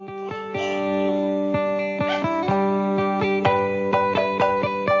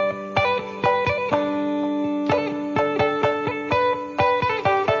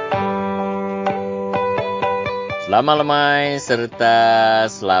Selamat lemai serta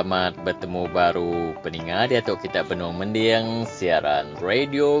selamat bertemu baru pendengar di atuk kita penuh mendiang siaran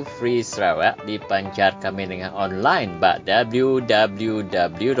Radio Free Sarawak dipancar kami dengan online bak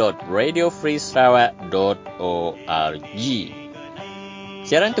www.radiofreesarawak.org.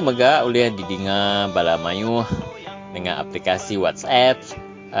 Siaran tu megak boleh didengar bala mayuh dengan aplikasi WhatsApp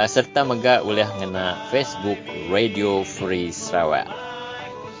serta megak boleh ngena Facebook Radio Free Sarawak.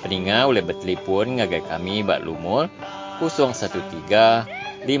 Pendengar boleh bertelefon ngagai kami bak lumur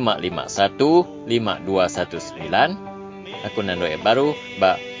 013-551-5219. Aku nando baru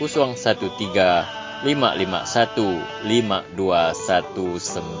bak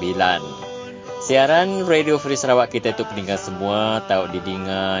 013-551-5219. Siaran Radio Free Sarawak kita tu pendengar semua tahu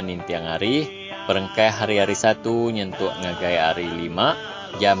didengar nintiang hari. Perengkai hari-hari 1 nyentuk ngagai hari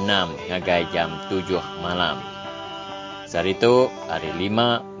 5 jam 6 ngagai jam 7 malam. Hari itu hari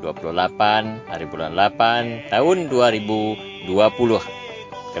 5, 28, hari bulan 8, tahun 2020.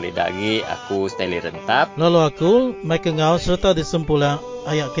 Kali lagi aku Stanley Rentap. Lalu aku, Michael Ngau serta disempulang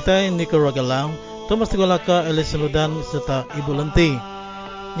ayat kita Nico Rogalang, Thomas Tegolaka, Elis Ludan serta Ibu Lenti.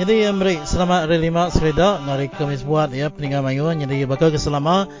 Jadi mari selamat hari 5 sereda, hari Khamis buat ya peninggal mayuan. Jadi bakal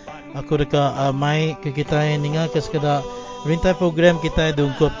keselama aku dekat mai ke kita ningal ke sekedar rintai program kita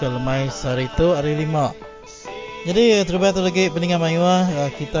diungkup ke lemai hari itu hari 5. Jadi terbaik lagi pendengar mayuah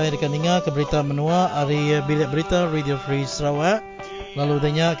kita akan dengar ke berita menua hari bilik berita Radio Free Sarawak. Lalu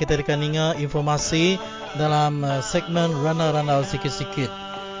dengar kita akan dengar informasi dalam segmen rana-rana sikit-sikit.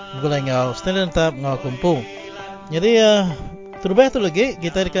 Bukan ngau stand up ngau kumpul. Jadi terbaik lagi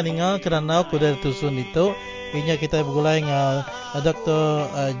kita akan dengar kerana kuda tusun itu. Inya kita bergulai dengan Dr.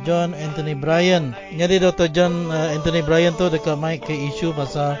 John Anthony Bryan. Jadi Dr. John Anthony Bryan tu dekat mic ke isu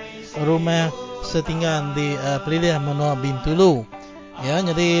pasal rumah setinggan di Pelilih Menua Bintulu. Ya,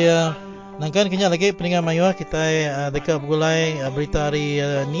 jadi nangkan kenya lagi pendengar mayuah kita dekat bergulai berita hari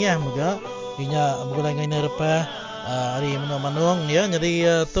niah mega. Inya bergulai dengan repah hari Menua Manung ya. Jadi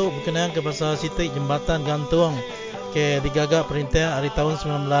tu berkenaan ke pasal sitik jembatan gantung ke digagak perintah hari tahun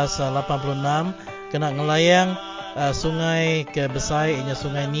 1986 kena ngelayang sungai ke Besai inya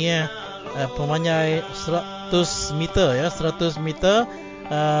sungai niah pemanyai 100 meter ya, 100 meter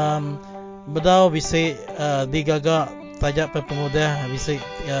bedau bisik digagak tajak pemuda bisik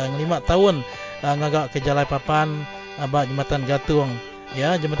 5 tahun ngagak ke Jalai Papan bak jembatan gantung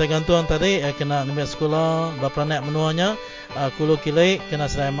ya. Jembatan gantung tadi kena nombor sekolah bapranak menuanya kulo kilai kena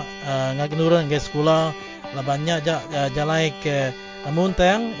serai ngagak nurun ke sekolah lah banyak jalai ke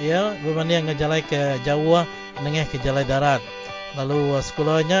Muntang ya berbanding ngejalai ke Jawa nengah ke Jalai Darat. Lalu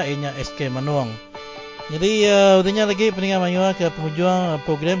sekolahnya inya SK Manuang. Jadi udahnya lagi pendengar mayuah ke penghujung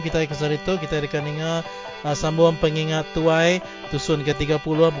program kita kesar itu kita akan dengar sambungan pengingat tuai tusun ke-30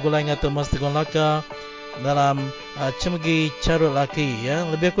 bergulai dengan Thomas Tegolaka dalam Cemegi Carut Laki ya.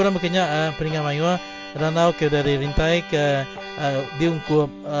 Lebih kurang berkenyak pendengar mayuah ranau ke dari rintai ke diungkup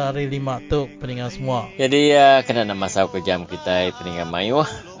hari 5 tu pendengar semua. Jadi kena nak masuk ke jam kita pendengar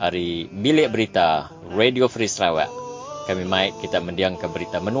mayuah hari bilik berita Radio Free Sarawak. Kami mai kita mendiang ke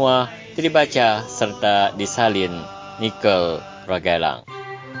berita menua, dibaca serta disalin Nicole Ragalang.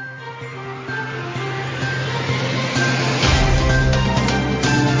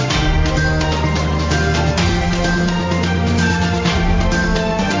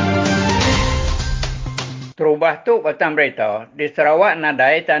 Terubah tu batang berita, di Sarawak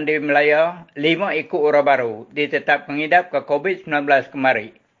nadai tandi Melaya 5 ikut orang baru ditetap pengidap ke COVID-19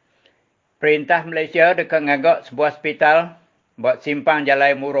 kemari. Perintah Malaysia dekat ngagak sebuah hospital buat simpang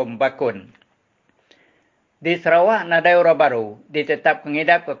Jalai Murum Bakun. Di Sarawak nadai orang baru ditetap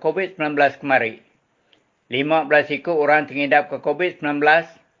pengidap ke COVID-19 kemari. 15 ikut orang pengidap ke COVID-19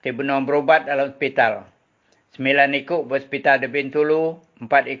 dibenam berubat dalam hospital. 9 ikut berhospital di Bintulu,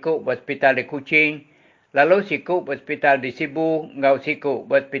 4 ikut berhospital di Kuching, lalu sikut berhospital di Sibu, ngau sikut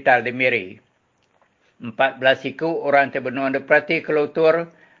berhospital di Miri. 14 ikut orang terbenua di Prati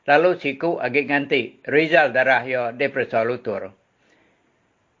Kelutur, lalu sikut agak nganti, Rizal darah ya depresa lutur.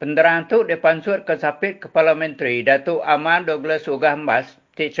 Penderang tu dipansut ke Sapit Kepala Menteri Datuk Ahmad Douglas Ugah Mas,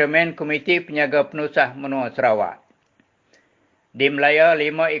 di Cermin Komiti Penjaga Penusah Menua Sarawak. Di Melaya,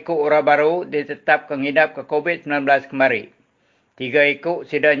 5 ikut orang baru ditetap mengidap ke COVID-19 kemari. 3 ikut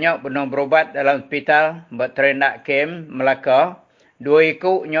sidanya benar berubat dalam hospital berterendak kem Melaka. 2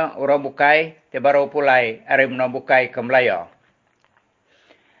 ikutnya orang bukai terbaru pulai hari benar bukai ke Melaya.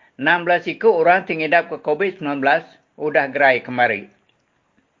 16 ikut orang tingidap ke COVID-19 udah gerai kemari.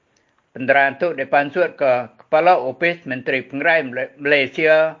 Penderaan itu dipansut ke Kepala Ofis Menteri Pengerai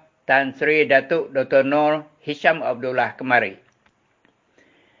Malaysia Tan Sri Datuk Dr. Nur Hisham Abdullah kemari.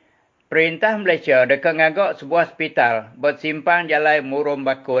 Perintah Malaysia dekat ngagak sebuah hospital bersimpang Jalan Murum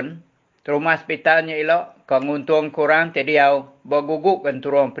Bakun. Rumah hospitalnya elok, kenguntung kurang tediau, berguguk dan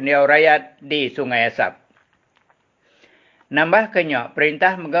turun pendiau rakyat di Sungai Asap. Nambah kenyak,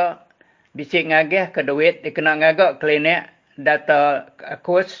 perintah megak bisik ngagih ke duit dikena ngagak klinik data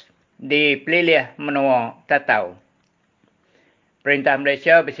akus di Pelilih Menua Tatau. Perintah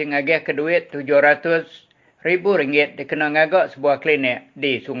Malaysia bisik ngagih ke duit RM700,000 dikena ngagak sebuah klinik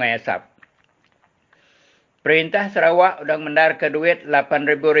di Sungai Asap. Perintah Sarawak udang mendar ke duit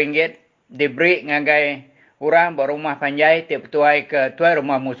RM8,000 diberi ngagai orang berumah panjai tiap tuai ke tuai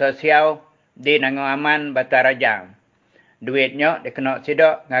rumah Musa Siau di Nango Aman, Batarajang. Duitnya dikena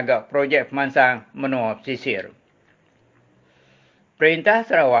sidak ngagak projek pemansang menua pesisir. Perintah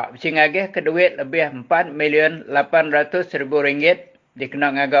Sarawak bisik ngagih ke duit lebih RM4,800,000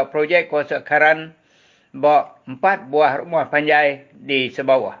 dikena ngagak projek kuasa karan bak 4 buah rumah panjai di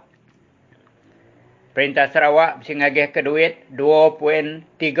sebawah. Perintah Sarawak bisik ngagih ke duit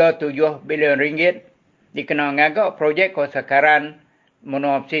RM2.37 bilion dikena ngagak projek kuasa karan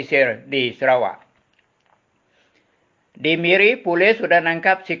menua pesisir di Sarawak. Di Miri, polis sudah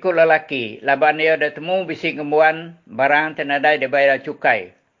nangkap siku lelaki. Laban dia dah temu bisik ngembuan barang tenadai dibayar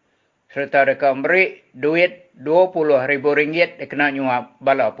cukai. Serta mereka memberi duit RM20,000 dikena nyuap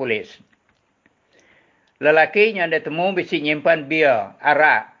bala polis. Lelaki yang dah temu bisik nyimpan bia,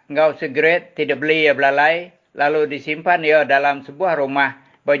 arak, ngau sigaret tidak beli ia belalai, lalu disimpan ia dalam sebuah rumah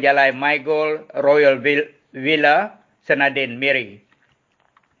berjalan Mygold Royal Villa, Senadin, Miri.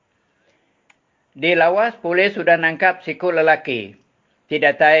 Di lawas, polis sudah nangkap siku lelaki.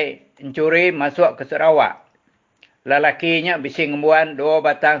 Tidak tai mencuri masuk ke Sarawak. Lelakinya bising ngembuan 2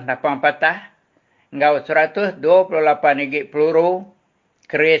 batang tapang patah, ngau RM128 peluru,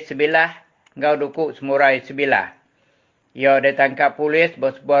 keris sebilah, ngau dukuk semurai sebilah. Ia ditangkap polis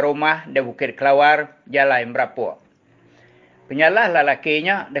bersebuah rumah di Bukit Kelawar, Jalan Merapuk. Penyalah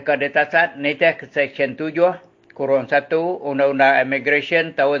lelakinya dekat ditasan nitih ke Seksyen 7 Kurung 1 Undang-Undang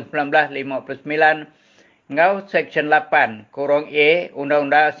Immigration tahun 1959 ngau Seksyen 8 Kurung A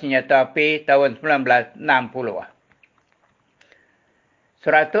Undang-Undang Senjata Api tahun 1960.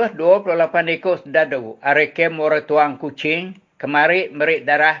 128 ekor sedadu arikem orang tuang kucing kemari merik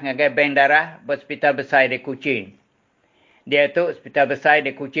darah ngagai bank darah berhospital besar di Kuching. Dia tu hospital besar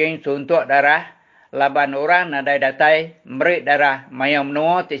di Kuching suntuk darah laban orang nadai datai merik darah mayang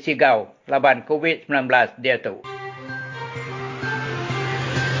menua tisigau laban COVID-19 dia tu.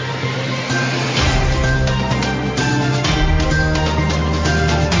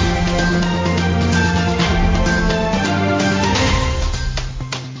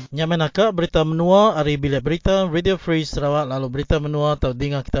 Nyamanaka berita menua hari bilik berita Radio Free Sarawak, lalu berita menua atau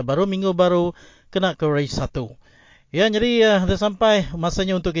dengar kita baru minggu baru kena ke race 1. Ya, jadi dah sampai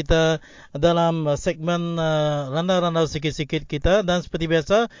masanya untuk kita dalam segmen randau-randau sikit-sikit kita, dan seperti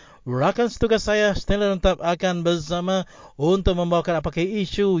biasa rakan setugas saya Stanley Rentap akan bersama untuk membawakan apakah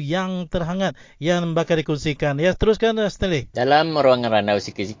isu yang terhangat yang bakal dikongsikan. Ya, teruskan Stanley. Dalam ruangan randau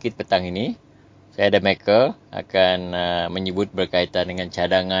sikit-sikit petang ini, saya dan Michael akan menyebut berkaitan dengan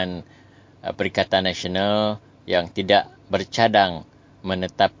cadangan Perikatan Nasional yang tidak bercadang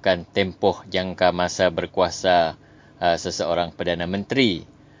menetapkan tempoh jangka masa berkuasa seseorang Perdana Menteri.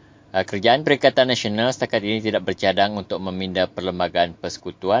 Kerajaan Perikatan Nasional setakat ini tidak bercadang untuk meminda Perlembagaan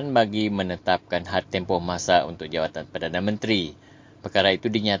Persekutuan bagi menetapkan had tempoh masa untuk jawatan Perdana Menteri. Perkara itu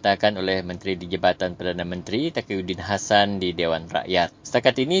dinyatakan oleh Menteri di Jabatan Perdana Menteri Taqiyuddin Hassan di Dewan Rakyat.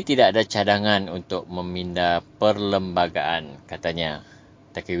 Setakat ini tidak ada cadangan untuk meminda perlembagaan, katanya.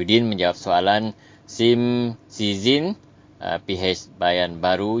 Taqiyuddin menjawab soalan Sim Sizin, PH Bayan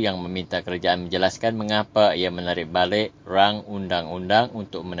Baru yang meminta kerajaan menjelaskan mengapa ia menarik balik rang undang-undang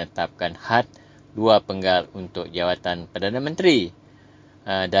untuk menetapkan had 2 penggal untuk jawatan Perdana Menteri.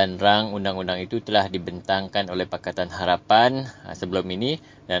 Dan rang undang-undang itu telah dibentangkan oleh Pakatan Harapan sebelum ini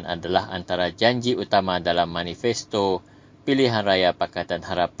dan adalah antara janji utama dalam manifesto Pilihan Raya Pakatan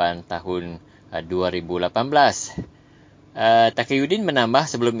Harapan tahun 2018. Taqiyuddin menambah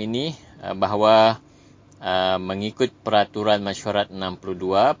sebelum ini bahawa mengikut Peraturan Mesyuarat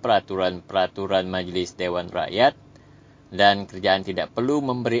 62, Peraturan Majlis Dewan Rakyat, dan kerajaan tidak perlu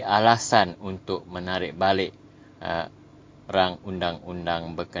memberi alasan untuk menarik balik rang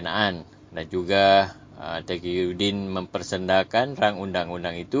undang-undang berkenaan. Dan juga Taqiyuddin mempersendakan rang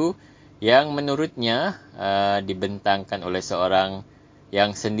undang-undang itu yang menurutnya dibentangkan oleh seorang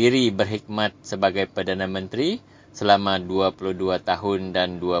yang sendiri berkhidmat sebagai Perdana Menteri selama 22 tahun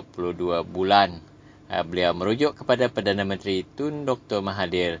dan 22 bulan. Beliau merujuk kepada Perdana Menteri Tun Dr.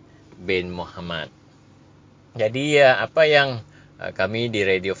 Mahathir bin Mohamad. Jadi apa yang kami di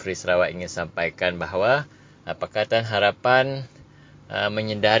Radio Free Sarawak ingin sampaikan bahawa Pakatan Harapan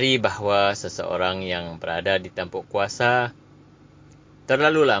menyedari bahawa seseorang yang berada di tampuk kuasa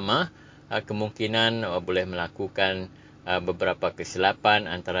terlalu lama kemungkinan boleh melakukan beberapa kesilapan,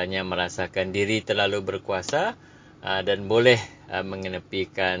 antaranya merasakan diri terlalu berkuasa dan boleh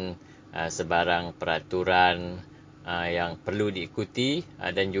mengenepikan sebarang peraturan yang perlu diikuti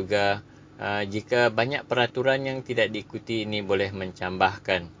dan juga jika banyak peraturan yang tidak diikuti ini boleh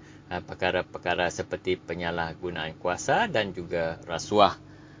mencambahkan perkara-perkara seperti penyalahgunaan kuasa dan juga rasuah.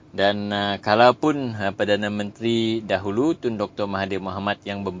 Dan kalaupun Perdana Menteri dahulu Tun Dr. Mahathir Mohamad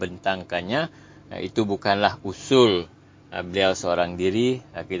yang membentangkannya, itu bukanlah usul beliau seorang diri.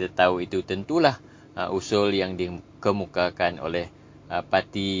 Kita tahu itu tentulah usul yang dikemukakan oleh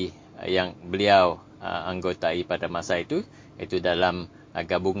parti yang beliau anggotai pada masa itu, iaitu dalam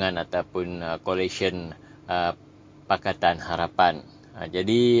gabungan ataupun coalition Pakatan Harapan.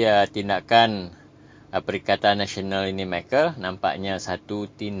 Jadi tindakan Perikatan Nasional ini mereka nampaknya satu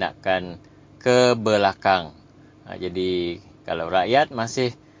tindakan ke belakang. Jadi kalau rakyat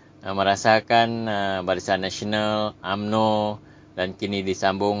masih merasakan Barisan Nasional, UMNO dan kini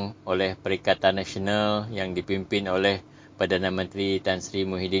disambung oleh Perikatan Nasional yang dipimpin oleh Perdana Menteri Tan Sri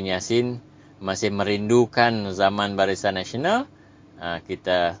Muhyiddin Yassin masih merindukan zaman Barisan Nasional,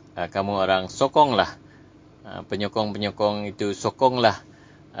 kamu orang sokonglah, penyokong-penyokong itu sokonglah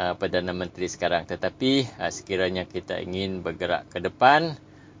Perdana Menteri sekarang. Tetapi sekiranya kita ingin bergerak ke depan,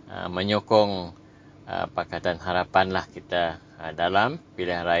 menyokong Pakatan Harapanlah kita dalam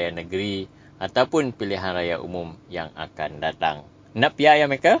pilihan raya negeri ataupun pilihan raya umum yang akan datang. Nak pihak ya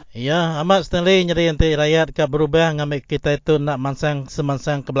mereka? Ya, amat Stanley jadi nanti rakyat ke berubah ngambil kita itu nak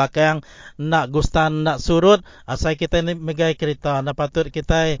semansang ke belakang, nak gustan, nak surut, asal kita ni megai kereta, nak patut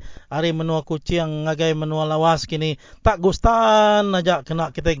kita hari menua kucing, ngagai menua lawas kini, tak gustan aja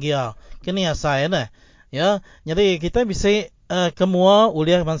kena kita gia. Kini asal ya. Jadi kita bisa kemua,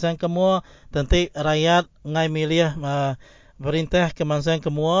 uliah mansang kemua, nanti rakyat ngai milih perintah kemansang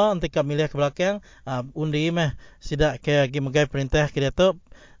kemua nanti kami milih ke belakang undi sidak ke megai perintah ke tu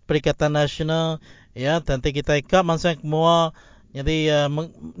Perikatan Nasional ya nanti kita ikut mansang kemua jadi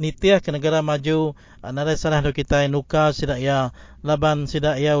nitiah ke negara maju nada salah do kita nuka sidak ya laban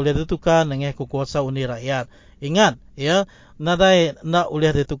sidak ya uliah ditukar dengan kuasa undi rakyat. Ingat ya nada nak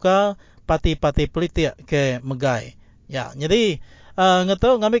uliah ditukar parti-parti politik ke megai ya. Jadi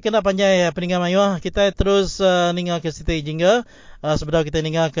ngatahu ngambil kena panjai peninggal mayuah kita terus ningal ke Siti Jingga sebelum kita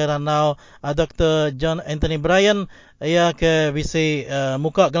ningal ke ranau Dr. John Anthony Bryan ia ke visi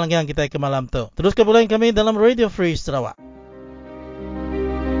muka gelanggang kita ke malam tu. Terus ke bulan kami dalam Radio Free Sarawak.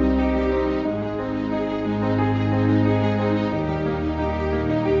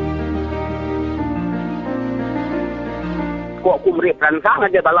 Kok aku beri peransang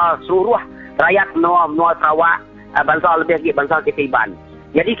aja bala seluruh rakyat menua Sarawak bangsa lebih lagi bangsa kita Iban.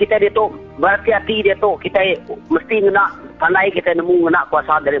 Jadi kita dia tu berhati-hati dia tu kita mesti nak pandai kita nemu nak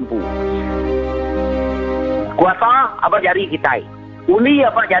kuasa dari empu. Kuasa apa jari kita. Uni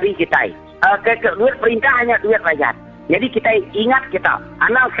apa jari kita. Duit perintah hanya duit rakyat. Jadi kita ingat kita.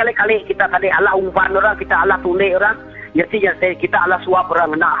 Anak sekali-kali kita tadi Allah umpan orang, kita Allah tunai orang. Jadi kita Allah suap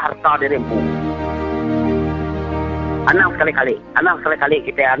orang nak harta dari empu. Anak sekali-kali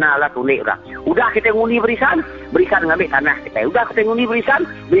kita anak Allah tunai orang. Udah kita ngundi berisan ngambil tanah kita. Udah kita ngundi berisan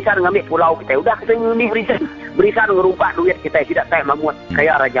ngambil pulau kita. Udah kita ngundi berisan ngerumpak duit kita. Tidak saya memuat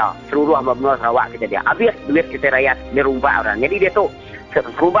kaya raja. Seluruh benua Sarawak kita dia. Habis duit kita rakyat dirumpak orang. Jadi dia tu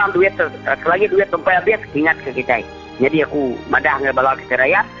serubang duit, selagi duit sampai habis ingat ke kita. Jadi aku madah dengan bala kita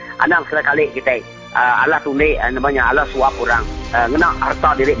rakyat. Anak sekali-kali kita Allah tunai namanya Allah suap orang. Ngena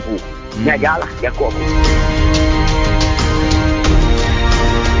harta diri empu. Dia jalah dia aku.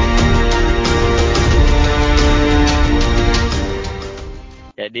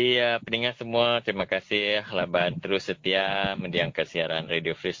 Jadi pendengar semua, terima kasih laban terus setia mendiamkan siaran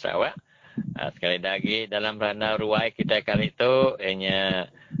Radio Free Sarawak. Sekali lagi dalam ranau ruai kita kali itu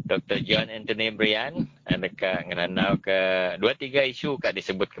hanya Dr. John Anthony Bryan dekat ngeranau ke 2-3 isu kat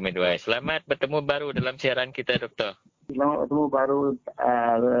disebut kemedua. Selamat bertemu baru dalam siaran kita, Doktor. Selamat bertemu baru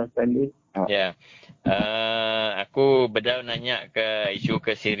Stanley. Ya. Aku bedau nanya ke isu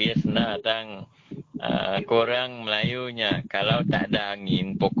ke serius tentang korang Melayunya kalau tak ada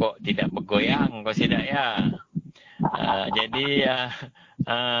angin pokok tidak bergoyang kau sidak ya. Jadi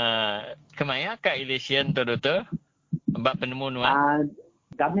kemaya ke election tu Doktor? Bab penemu nuan.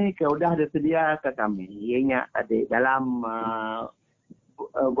 Kami sudah sedia ke kami. Ianya adik dalam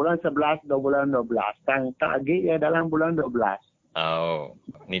bulan 11 dan bulan 12. Target ya dalam bulan 12. Oh,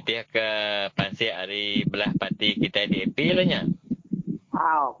 nitiah ke pansir hari belah parti kita di AP lah nya.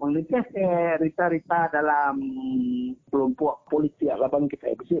 Penelitian ke rita-rita dalam kelompok polisi laban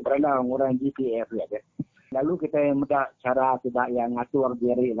kita bisa berada orang GPS ya. Lalu kita medak cara tidak yang atur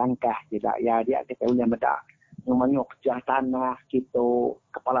diri langkah tidak ya dia kita punya medak namanya kerja tanah gitu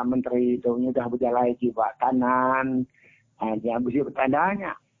kepala menteri itu dah berjalan jiwa kanan dia bisa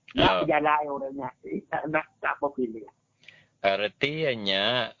bertandanya nak berjalan orangnya nak tak apa pilih.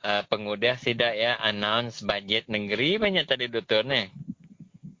 Artinya pengudah tidak ya announce budget negeri banyak tadi doktor ni.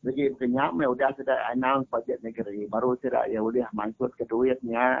 Jadi kenyak udah sudah announce budget negeri baru tidak ya udah masuk ke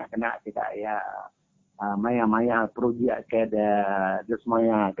duitnya kena tidak ya maya-maya projek ke ada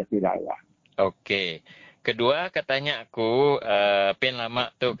semuanya ke tidak ya. Okey. Kedua katanya aku pen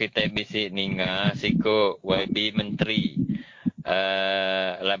lama tu kita bisik ninga siku YB menteri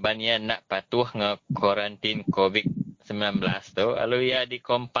labannya nak patuh nge kuarantin COVID-19 tu lalu ya di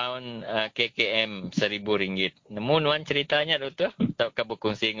compound KKM RM1,000. Nemu nuan ceritanya doktor? Tak kau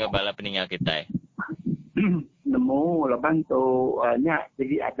berkongsi nge bala peninggal kita. Nemu leban tu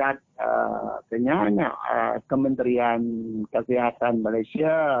jadi adat kenyanya Kementerian Kesihatan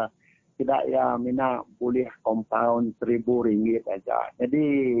Malaysia tidak ya mina boleh compound RM1,000 aja. Jadi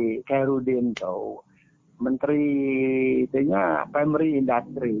Khairuddin tu menteri itunya primary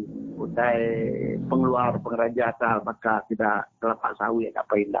industry utai pengeluar pengrajin asal maka tidak kelapa sawit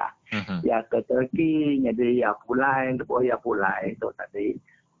apa indah. Ya ke Turki jadi ya pulai itu tadi.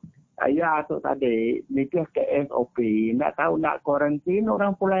 Ya tu tadi mikir ke SOP nak tahu nak kuarantin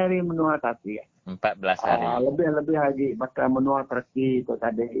orang pulai hari menua tadi. 14 hari. Lebih lagi maka menua Turki itu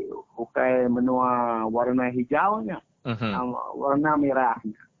tadi bukan menua warna hijaunya. Warna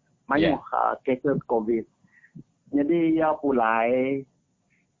merahnya. Banyak kes COVID. Jadi ya pulai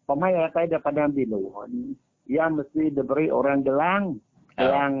pemain kata daripada bilun ya mesti diberi orang gelang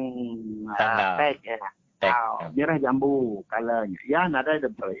tek ya. Merah jambu kalanya. Ya nada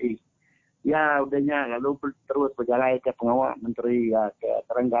diberi. Ya udahnya lalu terus berjalan ke pengawal menteri ya ke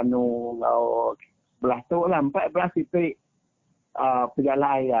Terengganu belah tu lah 14 titik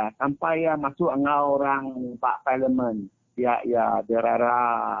berjalan ya sampai ya masuk ngau orang Pak Parlimen ya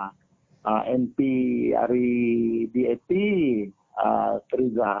derara MP hari DAP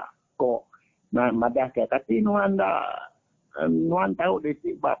Teriza kok madah ke tapi nuan tahu di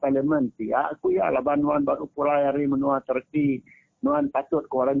Pak Parlimen ya aku ya laban nuan baru pulai hari menua Turki nuan patut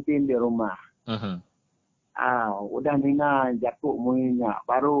kuarantin di rumah. Udah nina jakuk muinya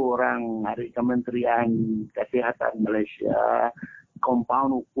baru orang hari Kementerian Kesihatan Malaysia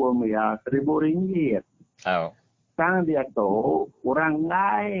compound hukum ya RM1,000. Sang dia tu orang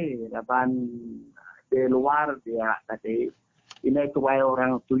ngai laban di luar dia tadi ini tuai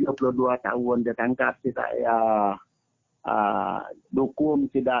orang 72 tahun dia tangkap tidak ya hukum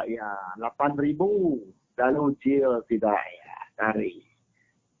tidak ya 8,000 lalu jail tidak ya hari.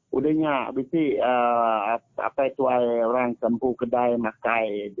 Udahnya bisi apa itu orang sempu kedai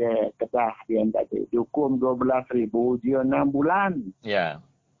makai dia kedah dia tadi dihukum 12,000 dia 6 bulan. Ya.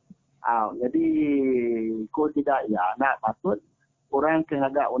 Jadi ko tidak ya nak patut orang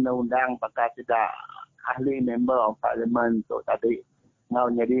kena agak undang-undang pakai tidak ahli member of parliament tu tadi ngau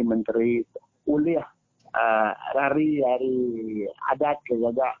jadi menteri kuliah hari adat ke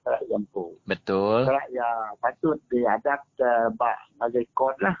jaga jampu. Betul. Ya patut diadat bagi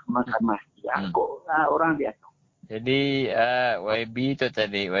kod lah mahkamah. Ya orang biasa. Jadi YB tu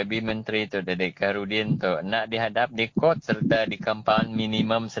tadi, YB menteri tu tadi Khairuddin tu nak dihadap di kod serta di compound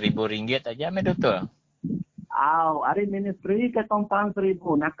minimum RM1,000 aja betul. Hari ministry ke compound 1,000.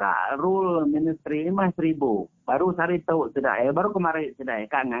 Naka rule ministry mah 1,000. Baru sari tahu sudah. Baru kemarin sudah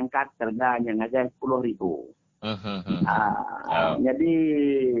kan ngangkat harganya ngajar 10,000. Jadi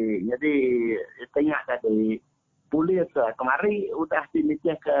tengok tadi polis kemarin udah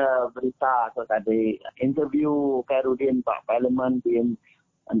dimikir ke berita atau tadi interview Khairuddin Pak Parlimen din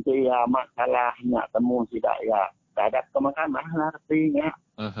nanti ya masalahnya temu tidak ya ada ke mahkamah artinya.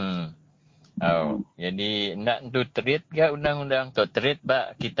 Jadi nak tu treat ke undang-undang tu treat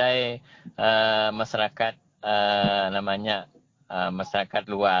bak kita masyarakat namanya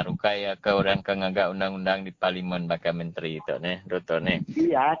masyarakat luar ukaya ke orang ke ngagak undang-undang di parlimen bakal menteri tu ni doktor ni.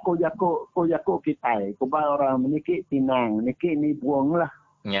 Iya aku jago kita kubal orang menikik tinang menikik ni buang lah.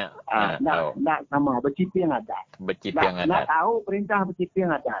 Ya. Nak sama berciping adat. Nak tahu perintah berciping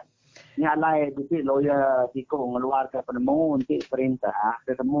adat. Ni alai bukit lawyer tiko ngeluarkan penemu untuk perintah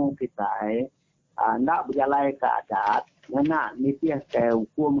ketemu kita nak berjalan ke adat nak nipih ke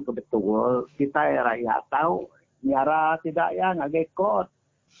hukum ke betul kita rakyat tahu nyara tidak ya ngagai kod.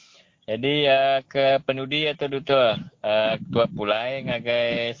 Jadi ke penudi atau doktor ketua pulai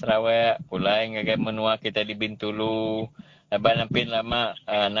ngagai Sarawak pulai ngagai menua kita di Bintulu Abang Nampin lama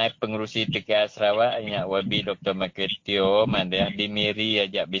naik pengerusi PKR Sarawak ingat wabi Dr. Michael Teo mandia dimiri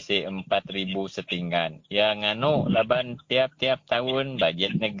ajak bisik 4,000 setinggan. Yang nganu laban tiap-tiap tahun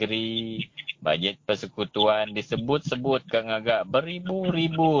bajet negeri, bajet persekutuan disebut-sebut ke agak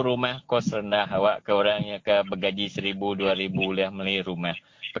beribu-ribu rumah kos rendah awak ke orang yang ke bergaji 1,000-2,000 leh beli rumah.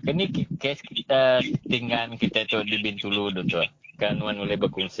 Pakini kes kita setinggan kita tu di Bintulu tu. Kan wan boleh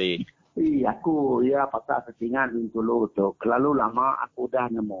berkongsi. Aku pasal settingan dulu tu. Lalu lama aku dah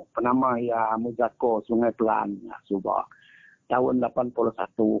nemu. Penama ya Muzako Sungai Pelan ya, Subah. Tahun 81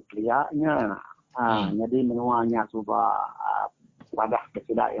 keliaknya. Jadi menuanya Subah padah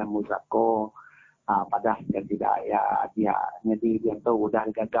kesidak yang Muzako. Padah kesidak ya dia. Jadi dia tu udah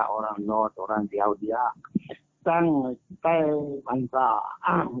gagak orang North, orang dia. Tang bangsa.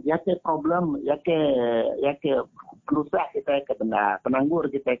 Ya ke problem, ya ke penusa kita ke benar, penanggur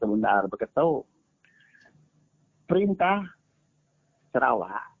kita ke benar. Begitu. Perintah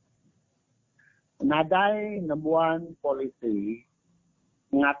Sarawak nadai nemuan polisi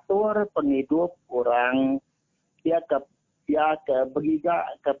mengatur penghidup orang dia ke begiga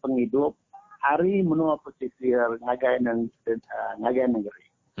ke penghidup hari menua pesisir ngagai negeri.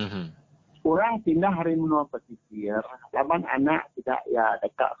 Orang pindah hari menua pesisir, laban anak tidak ya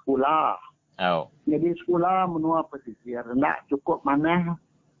dekat sekolah. Jadi sekolah menua pesisir, nak cukup mana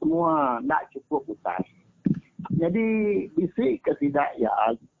semua, nak cukup hutan. Jadi bisik ke tidak ya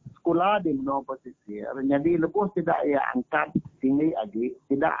sekolah di menua pesisir, jadi lepas tidak ya angkat tinggi lagi,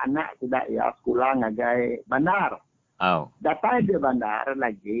 tidak anak tidak ya sekolah ngagai bandar. Datai di bandar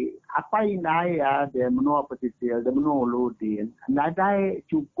lagi, apa yang ya di menua pesisir, di menua Uludin, nadai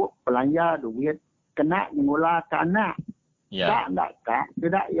cukup belanja duit, kena mula ke anak. Tak,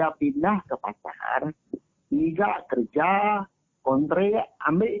 tidak ya pindah ke pasar, tiga kerja, kontrak,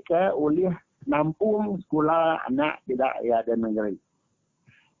 ambil ke oleh nampung sekolah anak tidak ya di negeri.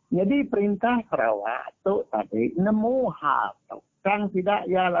 Jadi perintah Sarawak tu tadi nemu hal tu. Kan tidak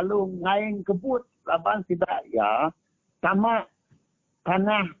ya lalu ngain kebut, laban tidak ya sama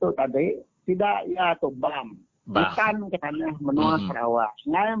tanah tu tadi, tidak ya tu bam. Bukan ke tanah menua Sarawak.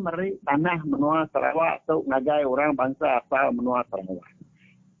 Ngai meri tanah menua Sarawak tu ngagai orang bangsa asal menua Sarawak.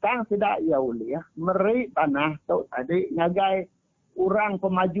 Kan tidak ya uliah meri tanah tu tadi ngagai orang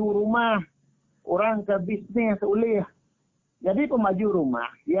pemaju rumah, orang ke bisnes uliah. Jadi pemaju rumah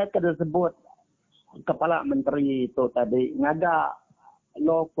dia kena sebut kepala menteri tu tadi ngada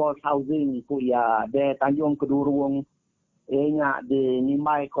low cost housing ku ya de Tanjung Kedurung nya di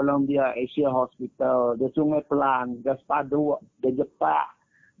Nimai Columbia Asia Hospital, di Sungai Pelan, di Sepadu, di Jepak,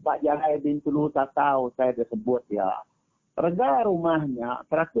 Pak Jalai Bintulu Tatau saya disebut ya. Harga rumahnya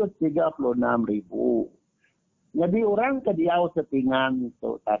 136,000. Jadi orang ke Diau Setingan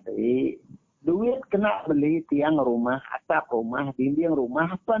tu tadi, duit kena beli tiang rumah, atap rumah, dinding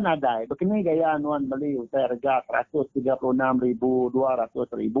rumah, apa nadai. Begini gaya anuan beli saya harga 136,000,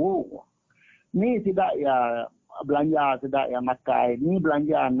 200,000. Ni tidak ya belanja tidak ya makai, ni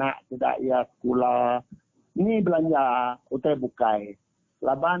belanja anak tidak ya sekolah, ni belanja utai bukai.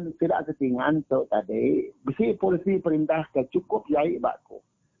 Laban tidak setingan tu tadi, bisi polisi perintah ke cukup jai bakku.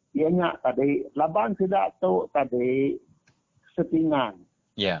 Ianya tadi, laban tidak tu tadi setingan.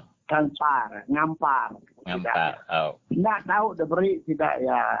 Ngampar. Nak tahu diberi tidak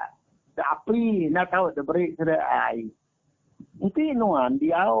ya api, nak tahu diberi tidak air. Nanti nuan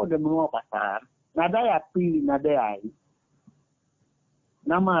dia ada menua pasar. Nada api, nada air.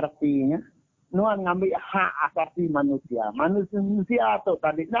 Nama artinya, nuan ngambil hak asasi manusia. Manusia tu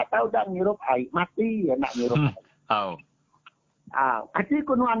tadi, nak tahu dah ngirup air. Mati ya nak ngirup air. Kati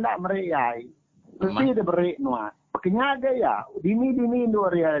ku nuan tak meri air. Mesti dia beri nuan. Pakenya ada ya, dini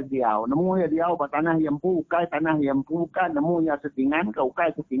dua real diau. Nemu ya diau tanah yang pukai, nemu ya setingan,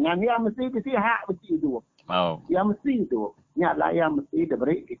 ukai setingan. Ya mesti hak mesti itu. Ya mesti itu. Nya lah ya mesti dia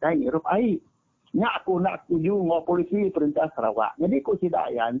beri kita ngirup air. Nya aku nak setuju ngau polisi perintah Sarawak. Jadi aku tidak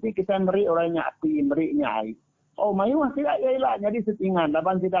ya. Nanti kita beri orangnya api, berinya air. Oh, mayu tidak ya lah. Jadi setingan.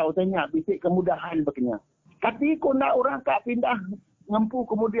 Laban tidak utanya. Bisik kemudahan begini. Kati aku nak orang tak pindah. Ngempu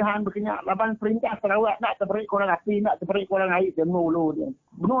kemudahan begini. Laban perintah Sarawak nak terberi korang api, nak terberi korang air. Dia menulu dia.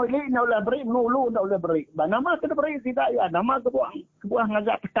 Benuh ini nak boleh beri, menulu nak boleh beri. Nama kena beri tidak ya. Nama kebuah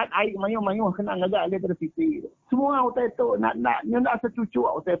ngajak tekat air. Mayu kena ngajak dia tersisi. Semua utai tu nak secucu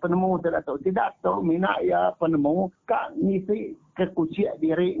utai penemu tidak tahu minat ya penemu kak ngisi kekuciak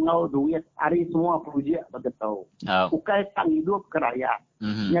diri ngau duit hari semua projek begitu. Ukai tang hidup ke rakyat.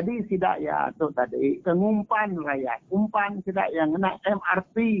 Jadi tidak ya tu tadi pengumpan rakyat. Umpan tidak yang nak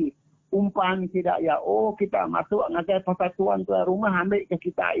MRT. Umpan tidak ya kita masuk ngagai persatuan tuan rumah ambil ke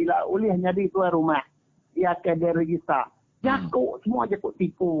kita ila ulih jadi tuan rumah. Ya ke register. Jakuk semua jakuk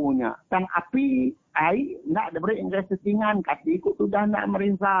tipunya. Tang api ai nak diberi investingan kasi ikut sudah nak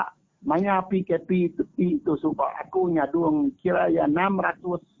merinsak. Maya PKP tepi tu supaya aku nyadung kira ya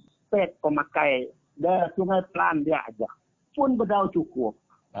 600 set pemakai dah Sungai Pelan dia aja. Pun bedau cukup.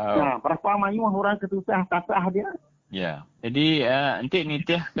 Nah, berapa mayu orang ketusah tasah dia. Ya, jadi nanti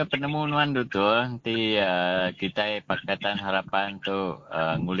nitih ke penemuan tu nanti kita Pakatan Harapan tu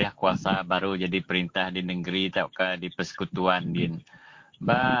nguliah kuasa baru jadi perintah di negeri tau ke di persekutuan din.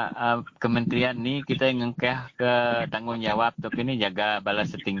 Kementerian ni kita ngengkeh ke tanggungjawab tu kini jaga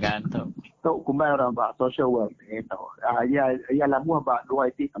balas setinggan tu. Tu kumbai orang bak social welfare tu. Ya labuh bak dua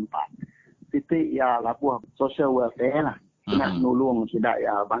itu tempat. Titik ya labuh social welfare lah. Nak nulung sudah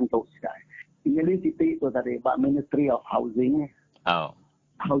ya bantu sudah. Jadi titik itu tadi Pak Ministry of Housing,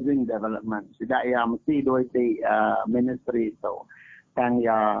 Housing Development. Sudah ya mesti dua titik Ministry itu. Dan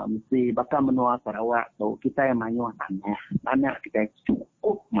ya mesti bakal menua Sarawak tu kita yang manyuh tanah kita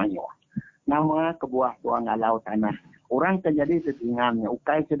cukup manyuh. Nama kebuah tuang alau tanah. Orang terjadi setinggannya.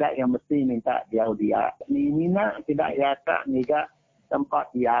 Ukai sudah yang mesti minta dia. Ni mina tidak ya tak niga tempat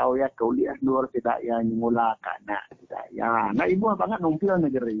dia ya kuliah luar tidak yang mula kanak. Ya, nak ibu banget numpil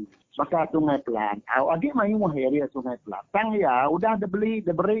negeri. Maka Sungai Pelan. Agi mayu area Sungai Pelan. Tang ya udah diberi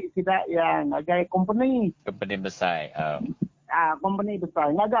tidak yang agak company besar. Company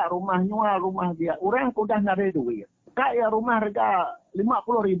besar. Ngagak rumah dia. Orang udah nari duit. Kak ya rumah harga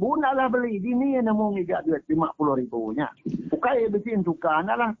 50,000 naklah beli. Dini yang nemu ngigak duit 50,000 nya. Ukai bersihin tukar.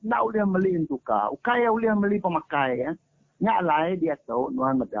 Nak boleh beliin tukar. Ukai boleh beli pemakai ya. Nyak lai dia tu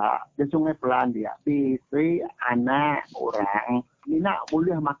nuan medak di Sungai Pelan dia. Isteri, anak, orang. Ni nak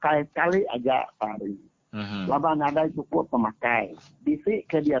boleh makai sekali aja hari. Laban ada cukup pemakai. Bisik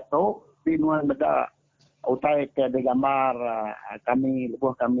ke dia tu di nuan medak. Utai ke de gambar kami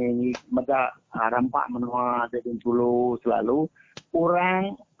lebuh kami ni medak rampak menua de Bintulu selalu.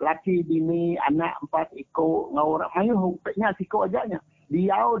 Orang laki bini anak 4 ekor ngau orang mayu hupeknya siko ajanya.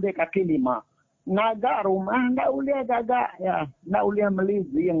 Diau de kaki 5. Naga rumah nak boleh gagak ya. Nak boleh beli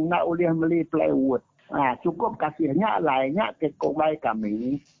zinc, nak boleh beli plywood. Cukup kasihnya lainnya ke komai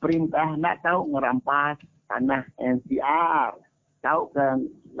kami. Perintah nak tahu ngerampas tanah NCR. Tahu ke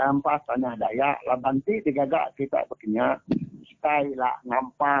rampas tanah Dayak. Labanti digagak kita begini. Kita lah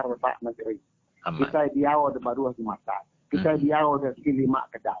ngampar Pak Negeri. Kita diau ada baru Jumatan. Kita diau ada 5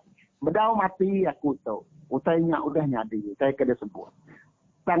 kedai. Bedau mati aku tu. Utainya udah nyadi. Saya kena sebut.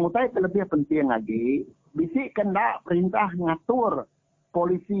 Utai terlebih penting lagi, bisik kena perintah ngatur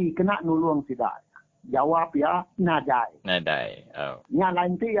polisi kena nulung tidak. Jawab ya, nadai. Yang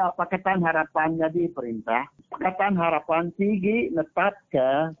lain tu ya Pakatan Harapan jadi perintah. Pakatan Harapan sigi netap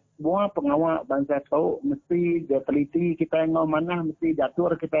ke semua pengawal bangsa tu mesti dia teliti kita yang mana, mesti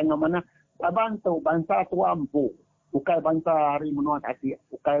diatur kita yang mana. Bantu bangsa tuampu. Ukai bangsa hari menua hati.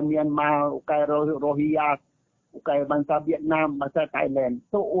 Ukai Myanmar, ukai Rohingya. Ukai bangsa Vietnam, bangsa Thailand.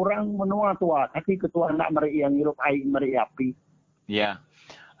 So orang menua tua, tapi ketua nak meri yang hirup air meri api. Ya.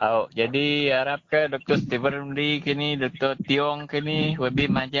 Jadi harap ke Dr. Stephen Lee kini, Dr. Tiong kini, Webi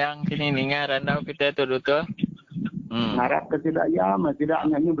Majang kini ningar randau kita tu Dr. Harap ke tidak ya,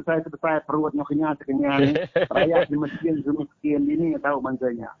 tidak nyanyi besar-besar perutnya kenyang. Rakyat di miskin ini tahu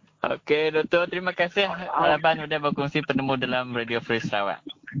bangsanya. Okey Dr. Terima kasih Abang sudah berkongsi penemu dalam Radio Free Sarawak.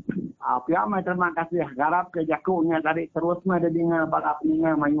 Piamai terima kasih. Garap ke jakuknya tadi terus ada dengan balap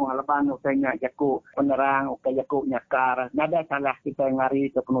ninga mayu halapan usainya jakuk penerang ke jakuk nyakar. Nada salah kita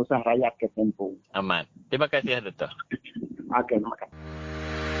ngari ke penusah rakyat ke Tempung. Aman. Terima kasih Dr. Okey, terima kasih.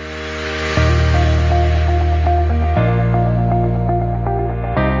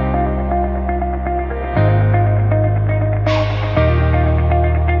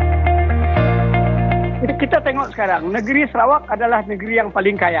 Kita tengok sekarang, negeri Sarawak adalah negeri yang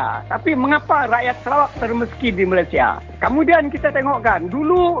paling kaya. Tapi mengapa rakyat Sarawak termiskin di Malaysia? Kemudian kita tengokkan,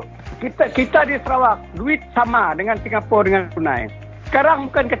 dulu kita di Sarawak, duit sama dengan Singapura dengan Brunei. Sekarang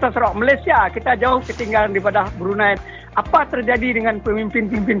bukan kita Sarawak, Malaysia, kita jauh ketinggalan daripada Brunei. Apa terjadi dengan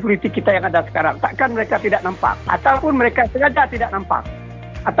pemimpin-pemimpin politik kita yang ada sekarang? Takkan mereka tidak nampak? Ataupun mereka sengaja tidak nampak?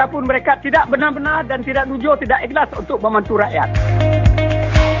 Ataupun mereka tidak benar-benar dan tidak jujur, tidak ikhlas untuk membantu rakyat?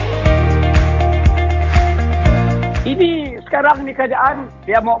 Ini sekarang ni keadaan,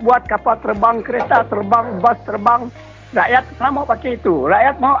 dia mau buat kapal terbang, kereta terbang, bas terbang. Rakyat tak mau pakai itu.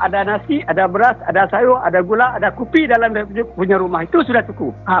 Rakyat mau ada nasi, ada beras, ada sayur, ada gula, ada kopi dalam punya rumah. Itu sudah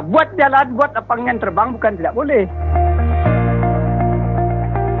cukup. Buat jalan, buat lapangan terbang bukan tidak boleh.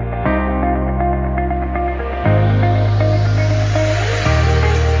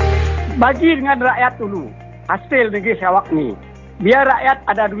 Bagi dengan rakyat dulu hasil negeri Sarawak ni. Biar rakyat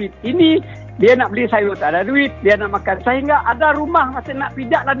ada duit. Ini Dia nak beli sayur tak ada duit, dia nak makan. Sehingga ada rumah masih nak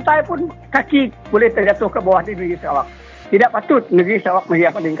pijak lantai pun kaki boleh terjatuh ke bawah di negeri Sarawak. Tidak patut negeri Sarawak menjadi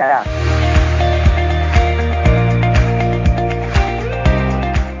yang paling kaya.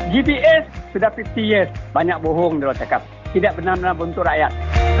 GBS sudah 50 years. Banyak bohong dia cakap. Tidak benar-benar untuk rakyat.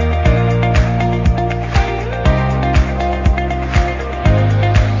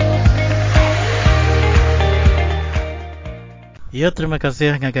 Ya, terima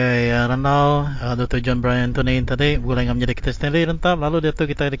kasih ngagai Ranau, Dr. John Brian Tunain tadi boleh menjadi kita sendiri rentap. Lalu dia tu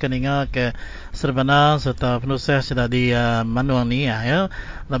kita akan ingat ke Serbana serta penulis sudah di Manuang ni ya.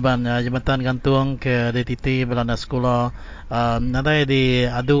 Laban jembatan gantung ke DTT Belanda sekolah nadai di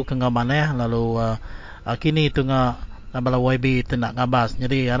adu ke ngamaneh lalu kini tu ngah bala YB tu nak ngabas.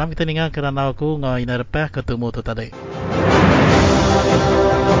 Jadi aram kita ingat ke Ranau ku ngah ina repeh ketemu tu tadi.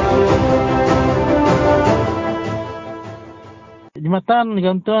 Jembatan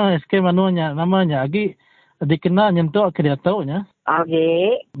gantung SK Manuanya namanya agi dikenal nyentuh ke dia tahu nya.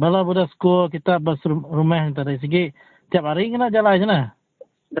 Okey. Bala budak sekolah kita bas rumah tadi segi tiap hari kena jalan je nah.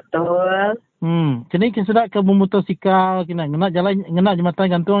 Betul. Kini sudah ke motosikal kena jalan ngena jembatan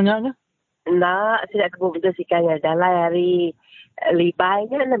gantungnya ke? Nak sudah ke motosikal jalan hari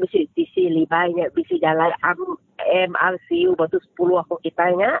libainya nak bisi TC libainya bisi jalan MRCU batu 10 aku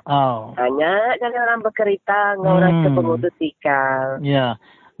kitanya. Oh. Hanya jalan orang berkereta orang ke motosikal. Ya.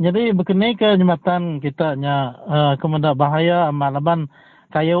 Jadi berkenai ke jembatan kita nya kemudian bahaya malaban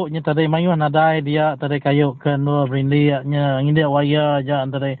kayunya tadi mayuh nadai dia tadi kayu ke nur brindi nya ngin dia waya ja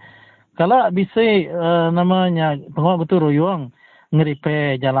tadi. Kalau bisi namanya pengawal betul ruyung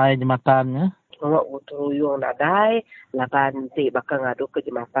ngeripe jalan jembatannya. Kalau betul ruyung nadai laban ti bakal ngadu ke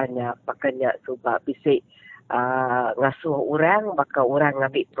jembatannya pakanya sebab bisi ngasuh orang bakal orang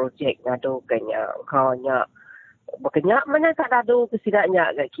ngambil projek ngadu kenya kau nya bakanya mana tak ngadu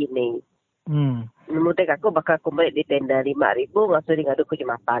kesidaknya kat kini. Menurut aku bakal kumpul di tenda 5,000 ngasuh di ngadu ke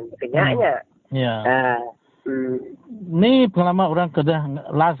jembatan bakanya nya. Ya. Ni pengalaman orang kedah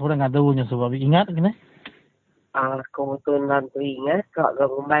last orang ngadu nya sebab ingat kena. Kebetulan tu ingat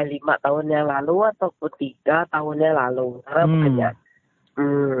kalau rumah 5 tahun yang lalu ataupun 3 tahun yang lalu. Bakanya.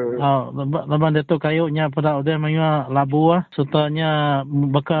 Lepas itu kayunya pada udah mainnya labu sertanya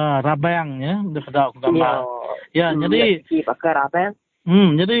bakal rabang ya dia pada gambar. Ya, jadi bakal rabang.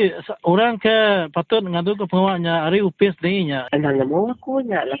 Jadi orang ke patut ngadu ke pengawalnya hari upis ni nya. Nemu aku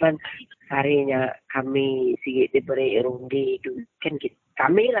nya lepas harinya kami sikit diberi rundi kan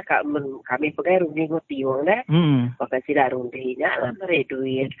kami lah kami pakai rundi ngotiong dah. Pakai sila rundi nya lah beri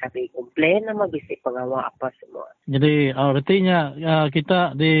duit kami komplain nama bisik pengawal apa semua. Jadi artinya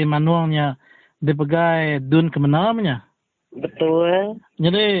kita di manuangnya dipegai dun kemenamnya. Betul.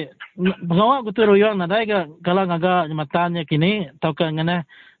 Jadi pengawal betul ruyang nadai ke kalau ngaga jembatannya kini tau ke ngene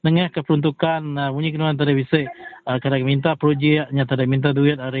nengah keperuntukan bunyi kenuan tadi bisik kadang minta projeknya tadi minta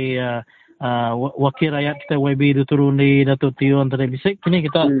duit dari wakil rakyat kita YB diturun di Datuk Tion tadi bisik kini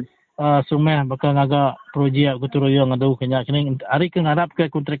kita sumeh bakal ngaga projek betul ruyang ngadu kenya kini hari ke ngarap ke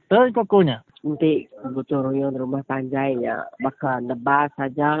kontraktor kokonya. Nanti betul ruyang rumah panjainya bakal nebas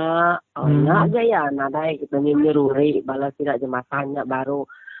saja nak aja ya nadai kita nyeruri bala tidak jembatannya baru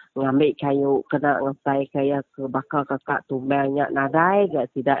ngambil kayu kena ngesai kaya ke bakal kakak tumbelnya nadai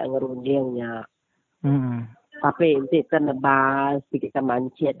gak tidak ngerundingnya. Tapi nanti kan nebas sikit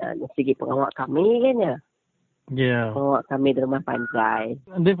mancit sikit pengawal kami kan ya. Ya. Pengawal kami di rumah panjai.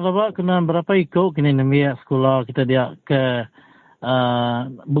 Dia berapa ikut kini namanya sekolah kita dia ke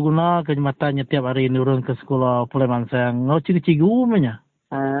berguna ke jembatannya tiap hari nurun ke sekolah Pulau Mansang. Ngau cigu-cigu namanya?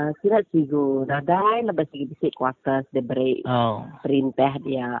 Tidak cigu. Nadai lebih sikit-sikit kuartus dia beri perintah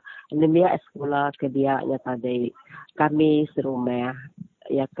dia. Ini dia sekolah ke dia tadi. Kami serumah.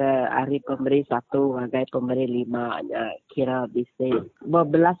 Ya ke hari pemberi 1, ngagai pemberi 5 kira bisik.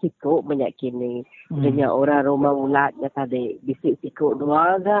 Berbelas sikut banyak kini. Dengan orang rumah ulatnya tadi. Bisik sikut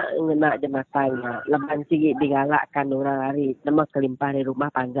 2 agak ngena jembatannya. Lepas sikit digalakkan orang hari. Nama kelimpah di rumah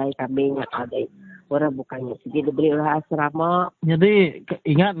panjai kami yang tadi. Orang bukannya sikit diberi orang asrama. Jadi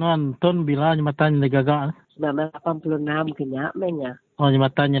ingat nonton bila jembatannya digagak? 1986 kenyak mainnya. Oh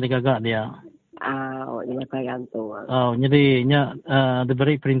jembatannya digagak dia. Jembatan gantung. Jadi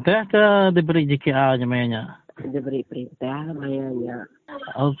diberi perintah ke diberi JKA nya mainnya? Diberi perintah mainnya.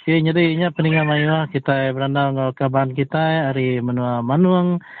 Okey, jadi nya peningan maya kita beranda ngau kaban kita hari menua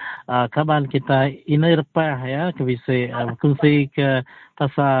manuang kaban kita ini repah ya ke bisi kongsi ke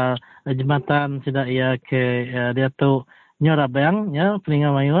pasal jembatan sudah ia ke dia tu Nyorabang ya peningan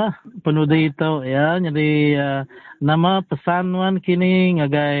mayu penudi itu ya jadi nama pesanuan kini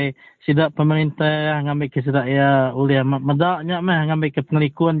ngagai sidak pemerintah ngambil ke sidak ya uliah medaknya mah ngambil ke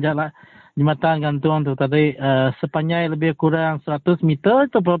pengelikuan jalan jembatan gantung tu tadi sepanjang lebih kurang 100 meter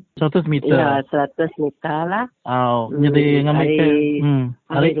atau 100 meter. Ya 100 meter lah. Jadi ngambil ke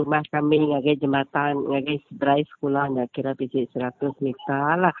hari rumah kami ngagai jembatan ngagai seberai sekolahnya kira biji 100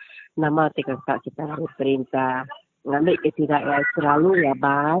 meter lah. Nama tikak kita harus perintah ngambil ke tidak ya selalu ya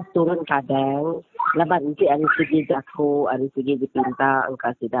bas turun kadang lebat nanti ada segi jaku ada segi dipinta engkau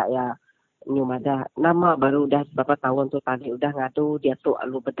tidak ya nyumada nama baru dah beberapa tahun tu tadi udah ngadu dia tu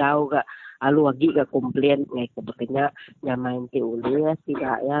alu bedau gak alu lagi gak komplain ngai kebekenya nyamain ti uliah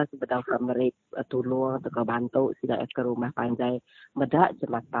tidak ya sebedau kamerik tolong atau bantu tidak ke rumah panjai medak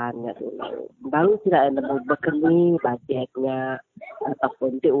jembatan ya baru tidak nemu bekeni budgetnya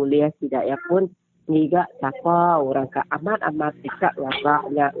ataupun ti uliah tidak ya pun niga siapa orang ke amat dekat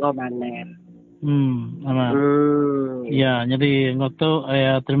ngakaknya ngomanen. Amat. Ya, jadi ngoto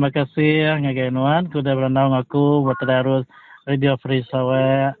terima kasih ya ngagainuan kuda berandau ngaku buat terus Radio Free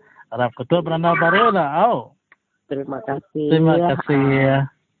Sarawak. Harap ketua berandau baru lah. Terima kasih. Terima kasih ya.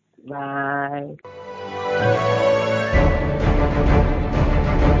 Bye.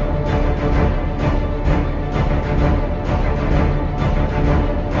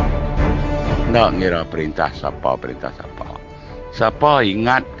 Nak ngira perintah siapa. Siapa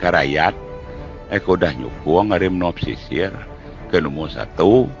ingat ke rakyat, aku dah nyukung ngarim nop sisir ke nombor 1,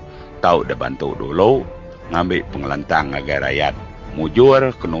 tahu dah bantu dulu, ngambil pengelantang agar rakyat,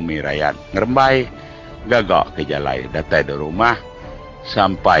 mujur ekonomi rakyat, ngerembai, gagak ke jalai, datai di rumah,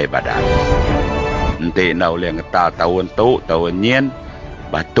 sampai badan. Nanti nak boleh ngetah tahun tu, tahun nyen,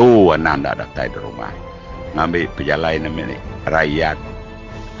 batu anak dah datai di rumah. Ngambil pejalai namanya rakyat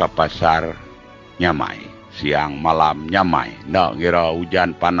ke pasar, nyamai, siang malam nyamai, nak kira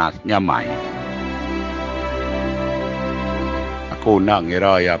hujan panas nyamai. Aku nak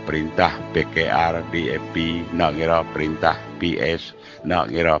kira ya perintah PKR, DAP, nak kira perintah PS, nak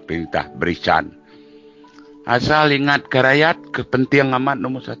kira perintah berisan. Asal ingat ke rakyat, kepentingan amat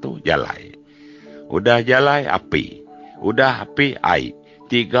nombor 1, jalai. Udah jalai, api. Udah api, ai.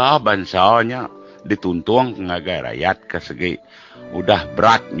 3 bansanya dituntung ngagai rakyat ke segi. Udah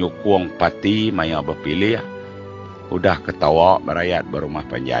berat nyukung parti maya berpilih. Udah ketawa rakyat berumah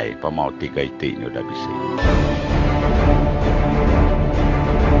panjai. Pemau 3 itik ni udah bisa.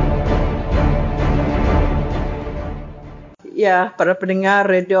 Ya, para pendengar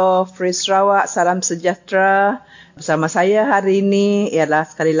Radio Free Sarawak, salam sejahtera. Bersama saya hari ini ialah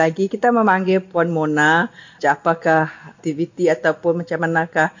sekali lagi kita memanggil Puan Mona. Apakah aktiviti ataupun macam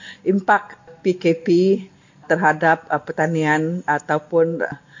manakah impak PKP terhadap pertanian ataupun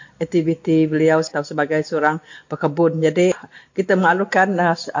aktiviti beliau sebagai seorang pekebun. Jadi kita maklumkan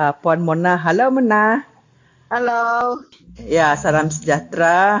Puan Mona. Halo Mona. Halo. Ya, salam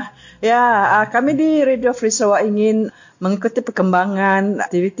sejahtera. Ya, kami di Radio Free Sarawak ingin mengikuti perkembangan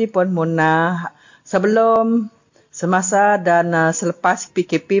aktiviti Puan Mona sebelum, semasa dan selepas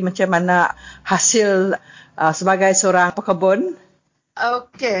PKP, macam mana hasil sebagai seorang pekebun?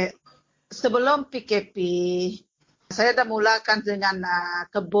 Okey. Sebelum PKP, saya dah mulakan dengan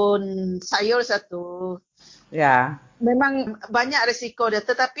kebun sayur satu. Ya. Memang banyak risiko dia,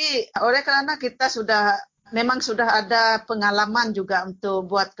 tetapi oleh kerana kita memang sudah ada pengalaman juga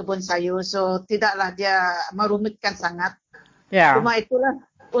untuk buat kebun sayur, so tidaklah dia merumitkan sangat. Ya. Cuma itulah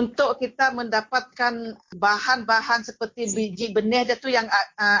untuk kita mendapatkan bahan-bahan seperti biji benih dia tu yang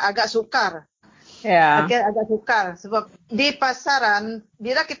agak sukar. Ya. Okay, agak sukar sebab di pasaran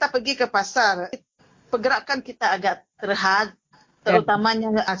bila kita pergi ke pasar pergerakan kita agak terhad,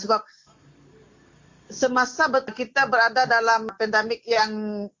 terutamanya sebab semasa kita berada dalam pandemik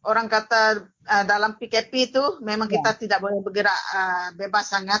yang orang kata dalam PKP itu memang kita tidak boleh bergerak bebas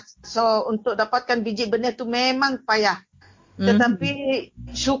sangat. So untuk dapatkan biji benih itu memang payah. Tetapi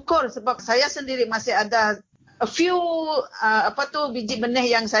syukur sebab saya sendiri masih ada a few biji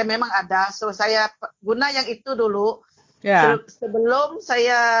benih yang saya memang ada, so saya guna yang itu dulu. Sebelum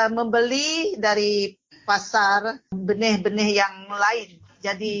saya membeli dari pasar benih-benih yang lain.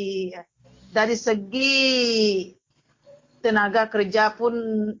 Jadi dari segi tenaga kerja pun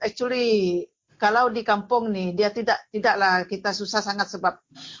actually kalau di kampung ni dia tidaklah kita susah sangat sebab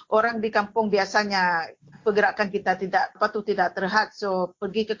orang di kampung biasanya pergerakan kita tidak terhad, so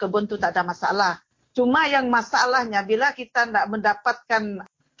pergi ke kebun tu tak ada masalah. Cuma yang masalahnya bila kita tidak mendapatkan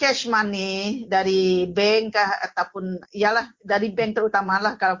cash money dari bank ataupun ialah dari bank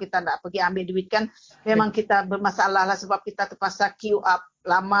terutamalah kalau kita tidak pergi ambil duit kan memang kita bermasalah lah sebab kita terpaksa queue up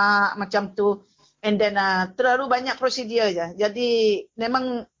lama macam tu. And then terlalu banyak prosedur je. Jadi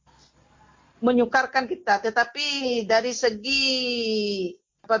memang menyukarkan kita. Tetapi dari segi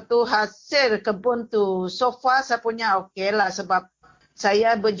hasil kebun tu, so far saya punya okey lah. Sebab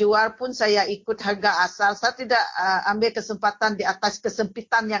saya berjual pun saya ikut harga asal. Saya tidak ambil kesempatan di atas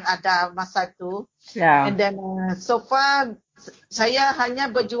kesempitan yang ada masa itu. And then so far saya hanya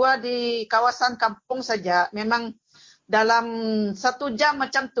berjual di kawasan kampung saja. Memang dalam 1 jam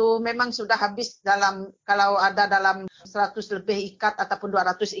macam tu memang sudah habis kalau ada dalam 100 lebih ikat ataupun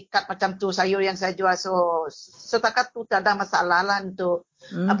 200 ikat macam tu sayur yang saya jual. So setakat tu tak ada masalah lah untuk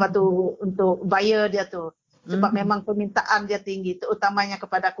untuk buyer dia tu. Sebab memang permintaan dia tinggi, terutamanya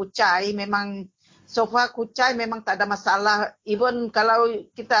kepada kucai. Memang so far kucai memang tak ada masalah. Even kalau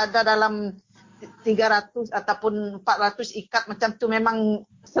kita ada dalam 300 ataupun 400 ikat macam tu memang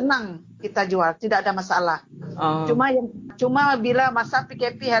senang kita jual, tidak ada masalah. Cuma bila masa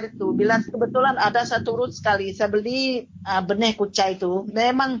PKP hari tu, bila kebetulan ada saya turun sekali, saya beli benih kucai tu,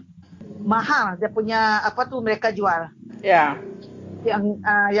 memang mahal dia punya mereka jual.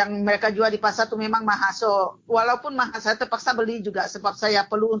 Yang mereka jual di pasar tu memang mahal. So walaupun mahal saya terpaksa beli juga sebab saya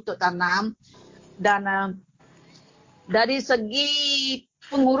perlu untuk tanam. Dan dari segi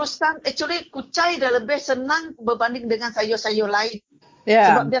pengurusan, actually kucai dah lebih senang berbanding dengan sayur-sayur lain.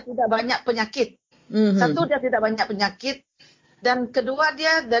 Sebab dia tidak banyak penyakit. Satu, dia tidak banyak penyakit. Dan kedua,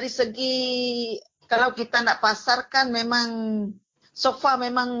 dia dari segi kalau kita nak pasarkan memang so far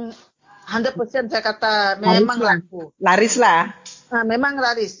memang 100% saya kata memang laku. Laris lah. Memang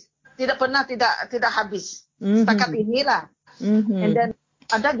laris. Tidak pernah tidak habis. Setakat inilah. And then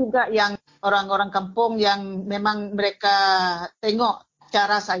ada juga yang orang-orang kampung yang memang mereka tengok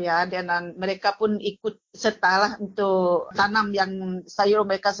cara saya dan mereka pun ikut sertalah untuk tanam yang sayur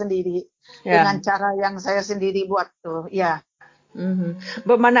mereka sendiri dengan cara yang saya sendiri buat tu.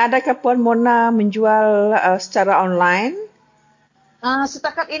 Bermana adakah Puan Mona menjual secara online?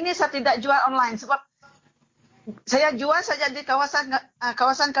 Setakat ini saya tidak jual online sebab saya jual saja di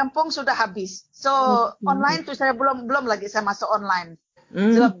kawasan kampung sudah habis. So online tu saya belum lagi saya masuk online.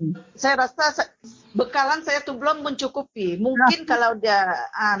 Sebab saya rasa bekalan saya tu belum mencukupi. Mungkin kalau dia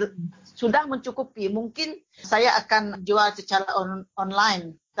sudah mencukupi, mungkin saya akan jual secara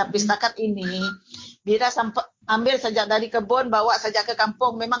online. Tapi setakat ini, bila ambil saja dari kebun, bawa saja ke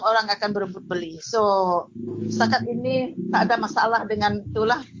kampung, memang orang akan berebut beli. So setakat ini tak ada masalah dengan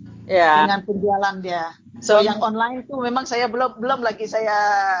itulah, dengan penjualan dia. So yang online tu memang saya belum lagi saya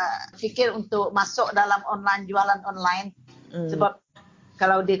fikir untuk masuk dalam online, jualan online. Sebab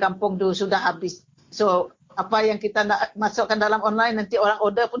kalau di kampung tu sudah habis. So apa yang kita nak masukkan dalam online nanti orang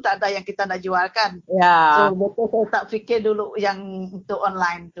order pun tak ada yang kita nak jualkan. So betul saya tak fikir dulu yang untuk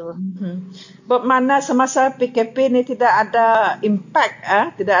online tu. Bermakna semasa PKP ni tidak ada impact,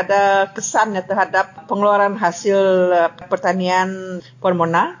 tidak ada kesannya terhadap pengeluaran hasil pertanian Puan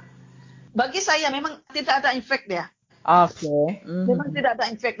Mona? Bagi saya memang tidak ada impact dia. Memang tidak ada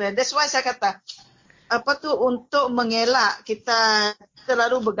impact dia. That's why saya kata untuk mengelak kita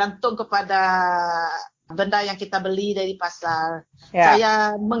terlalu bergantung kepada benda yang kita beli dari pasar.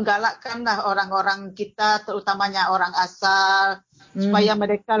 Saya menggalakkanlah orang-orang kita, terutamanya orang asal, supaya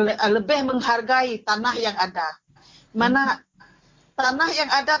mereka lebih menghargai tanah yang ada. Mana tanah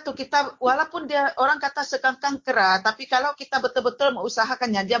yang ada tu kita, walaupun dia orang kata sekangkang kera, tapi kalau kita betul-betul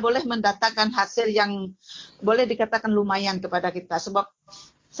mengusahakannya, dia boleh mendatangkan hasil yang boleh dikatakan lumayan kepada kita. Sebab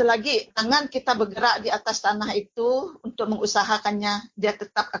selagi tangan kita bergerak di atas tanah itu untuk mengusahakannya, dia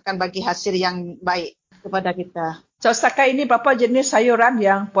tetap akan bagi hasil yang baik kepada kita. So setakat ini berapa jenis sayuran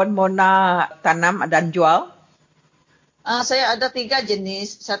yang Puan Mona tanam dan jual? Saya ada 3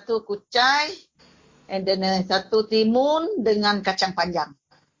 jenis. 1 kucai, and then 1 timun dengan kacang panjang.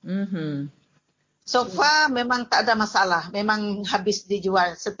 So far memang tak ada masalah. Memang habis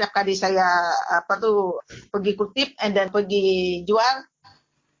dijual. Setiap kali saya pergi kutip and then pergi jual,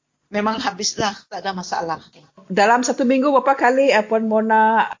 memang habislah, tak ada masalah. Dalam 1 minggu berapa kali Puan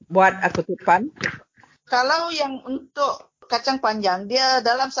Mona buat kutipan? Kalau yang untuk kacang panjang, dia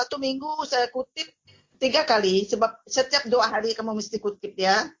dalam 1 minggu saya kutip 3 kali. Sebab setiap 2 hari kamu mesti kutip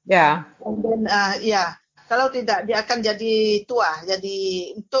dia. And then, kalau tidak, dia akan jadi tua.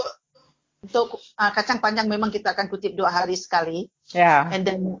 Jadi untuk kacang panjang memang kita akan kutip 2 hari sekali. And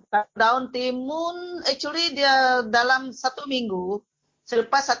then daun timun, actually dia dalam 1 minggu.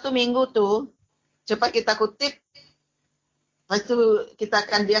 Selepas 1 minggu tu, cepat kita kutip, lepas tu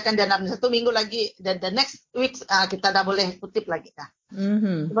dia akan dalam 1 minggu lagi, dan the next week kita dah boleh kutip lagi.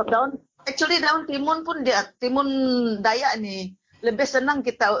 Sebab daun timun pun timun Dayak ni, lebih senang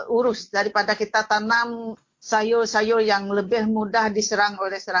kita urus daripada kita tanam sayur-sayur yang lebih mudah diserang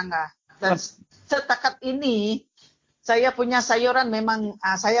oleh serangga. Dan setakat ini saya punya sayuran memang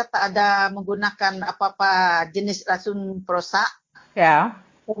saya tak ada menggunakan apa-apa jenis racun perosak. Ya.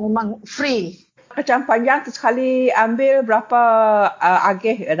 Memang free. Kacang panjang tu sekali ambil berapa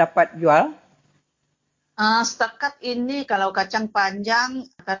agih dapat jual? Setakat ini kalau kacang panjang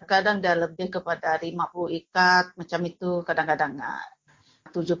kadang-kadang dah lebih kepada 50 ikat macam itu, kadang-kadang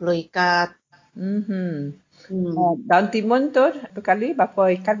 70 ikat. Daun timun tu berkali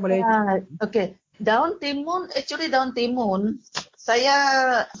berapa ikat boleh? Okey. Daun timun saya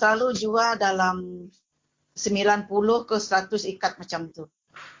selalu jual dalam 90 ke 100 ikat macam tu.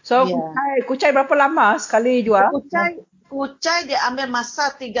 So kucai berapa lama sekali jual? Kucai dia ambil masa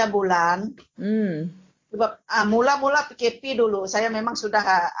 3 bulan. Sebab mula-mula PKP dulu saya memang sudah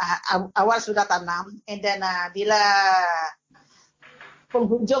awal sudah tanam, and then bila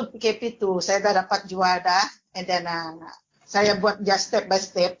penghujung PKP tu saya dah dapat jual dah, and then saya buat just step by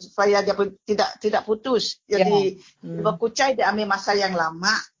step supaya dia tidak putus. Jadi sebab kucai dia ambil masa yang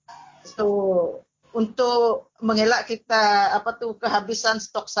lama. So untuk mengelak kita kehabisan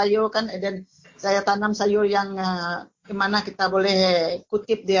stok sayur kan, dan saya tanam sayur yang mana kita boleh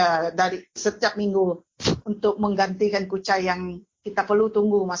kutip dia dari setiap minggu untuk menggantikan kucai yang kita perlu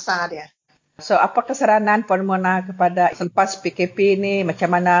tunggu masa dia. So apa kesaranan Puan Mona kepada selepas PKP ni,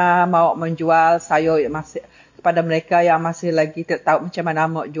 macam mana mau menjual sayur masih kepada mereka yang masih lagi tak tahu macam mana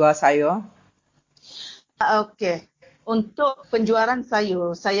mau jual sayur? Okey. Untuk penjualan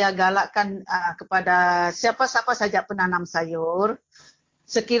sayur, saya galakkan kepada siapa-siapa saja penanam sayur.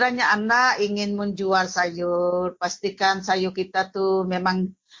 Sekiranya anda ingin menjual sayur, pastikan sayur kita tu memang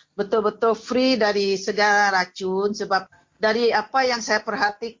betul-betul free dari segala racun. Sebab dari apa yang saya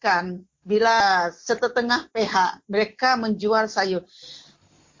perhatikan, bila setengah pihak mereka menjual sayur,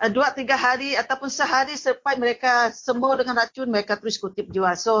 2-3 hari ataupun sehari selepas mereka sembuh dengan racun, mereka terus kutip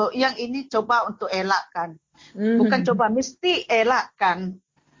jual. So yang ini coba untuk elakkan. Bukan coba, mesti elakkan.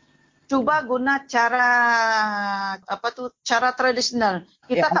 Cuba guna cara tradisional.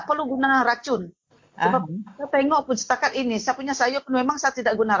 Kita tak perlu guna racun. Sebab saya tengok pun setakat ini, saya punya sayur pun memang saya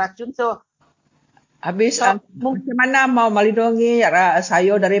tidak guna racun. So habis macam mana mau melindungi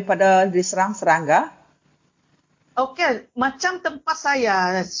sayur daripada diserang serangga? Okey, macam tempat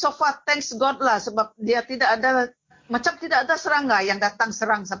saya, so far thanks God lah, sebab dia tidak ada serangga yang datang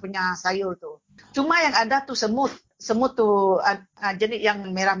serang saya punya sayur tu. Cuma yang ada tu semut. Semut tu jenis yang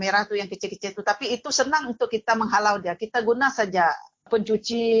merah-merah tu, yang kecil-kecil tu. Tapi itu senang untuk kita menghalau dia. Kita guna saja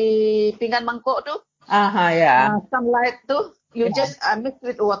pencuci pinggan mangkuk tu. Sunlight tu, you just mix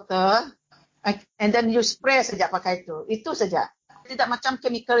with water and then you spray saja pakai itu. Itu saja. Tidak macam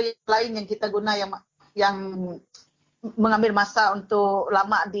chemical lain yang kita guna yang mengambil masa untuk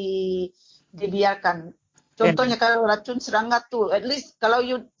lama dibiarkan. Contohnya kalau racun serangga tu, at least kalau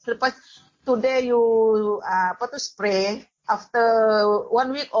you selepas today you spray, after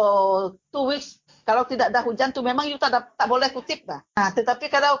 1 week or 2 weeks, kalau tidak ada hujan tu memang you tak boleh kutip dah. Tetapi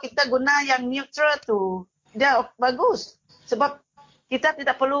kalau kita guna yang neutral tu, dia bagus. Sebab kita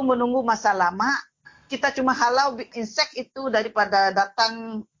tidak perlu menunggu masa lama, kita cuma halau insek itu daripada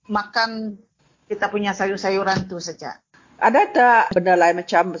datang makan kita punya sayur-sayuran tu saja. Ada tak benda lain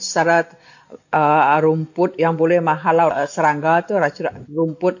macam secara rumput yang boleh menghalau serangga tu,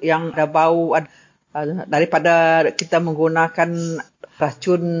 rumput yang ada bau daripada kita menggunakan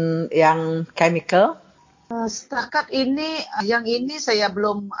racun yang chemical? Setakat ini, yang ini saya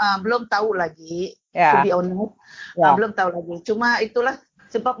belum tahu lagi. To be honest, belum tahu lagi. Cuma itulah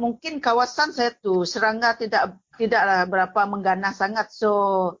sebab mungkin kawasan saya tu serangga tidak berapa mengganas sangat,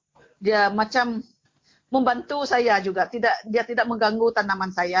 so dia macam membantu saya juga. Dia tidak mengganggu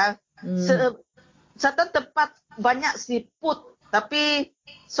tanaman saya. Satu tempat banyak siput, tapi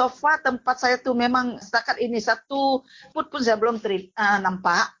so far tempat saya tu memang setakat ini satu siput pun saya belum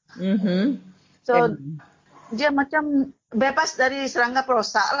nampak. So dia macam bebas dari serangga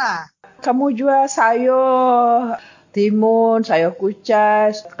perosak lah. Kamu jual sayur timun, sayur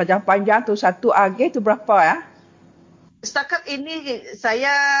kucai, kacang panjang tu satu agih tu berapa ya? Setakat ini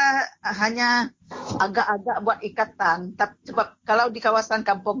saya hanya agak-agak buat ikatan. Sebab kalau di kawasan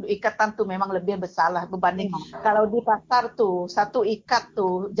kampung ikatan tu memang lebih besar lah berbanding kalau di pasar tu satu ikat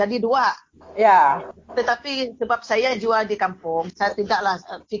tu jadi 2. Ya. Tetapi sebab saya jual di kampung, saya tidaklah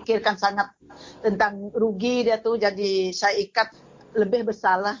fikirkan sangat tentang rugi dia tu, jadi saya ikat lebih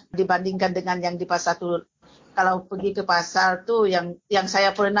besar lah dibandingkan dengan yang di pasar tu. Kalau pergi ke pasar tu yang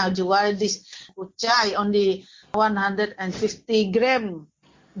saya pernah jual di kucai only 150 gram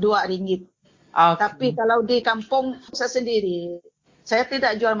RM2. Tapi kalau di kampung saya sendiri, saya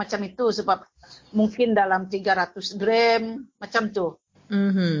tidak jual macam itu sebab mungkin dalam 300 gram macam tu.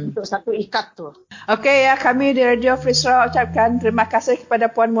 Untuk satu ikat tu. Okey, ya, kami di Radio Free Sarawak ucapkan terima kasih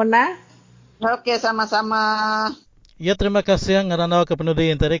kepada Puan Mona. Okey, sama-sama. Ya, terima kasih ngarana ke penudi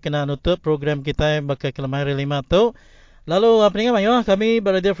yang tadi kena nutup program kita baka kelemahan hari 5 tu. Lalu peningat mayu kami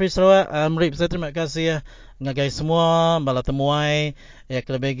Radio Free Sarawak Amrip, saya terima kasih ya ngagai semua bala temuai ya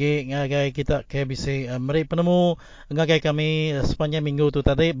kelebagi ngagai kita KBC Amrip penemu ngagai kami sepanjang minggu tu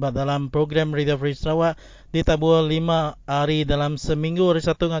tadi dalam program Radio Free Sarawak ditabur 5 hari dalam seminggu, hari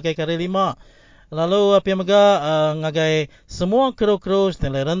Sabtu ngagai hari 5. Lalu apa yang mega ngagai semua kru-kru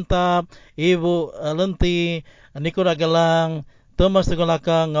Stanley Rentap, Ibu Lenti, Niko Ragalang, Thomas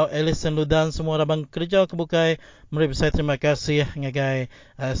Tegolaka, Ngau Ellison Ludan, semua rabang kerja kebukai. Mereka saya terima kasih ngagai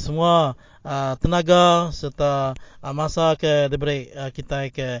semua tenaga serta masa ke diberi kita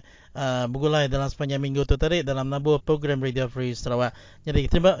ke bergulai dalam sepanjang minggu tu tadi dalam nabuh program Radio Free Sarawak.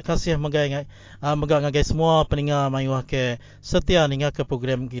 Jadi terima kasih ngagai semua pendengar mayuh ke setia ninga ke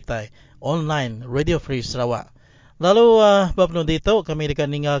program kita online Radio Free Sarawak. Lalu bab dito kami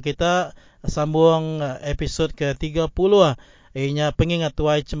dekat ninga kita sambung episod ke-30 inya pengingat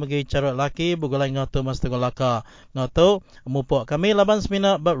tuai cemegi carut laki bergulai ngau Thomas Tegolaka ngau mupuk kami laban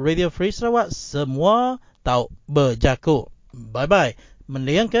semina bab Radio Free Sarawak semua tahu berjaku. Bye bye.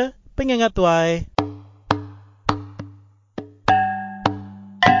 Mendiang ke pengingat tuai.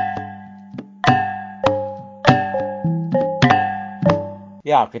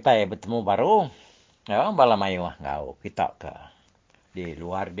 Ya, kita bertemu baru. Ya, bala mayu ngau kita ke di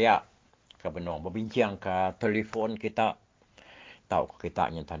luar dia ke benong berbincang ke telefon kita. Tahu kita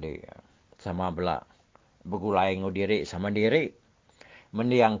nya tadi sama bela bergulai ngudiri sama diri.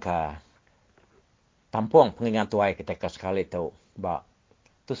 Mendiang ke tampung pengingat tuai kita ke sekali tu ba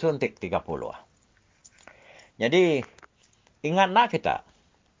tu suntik 30. Jadi ingat nak kita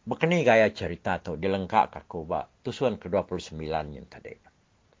berkeni gaya cerita tu dilengkap kaku ba tusuan ke-29 yang tadi.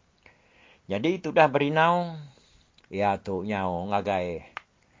 Jadi itu dah berinau ya tu nyau ngagai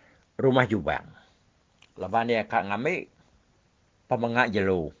rumah jubang. Laban dia kak ngambil pemengak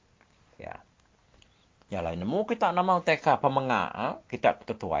jelu. Ya. Ya lain nemu kita nama teka pemengak kita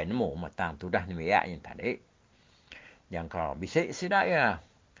ketuai nemu matang tu dah nemu ya yang tadi. Yang kau bisik sidak ya.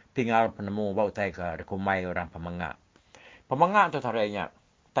 Tinggal penemu bau teka rekumai orang pemengak. Pemengak tu tariknya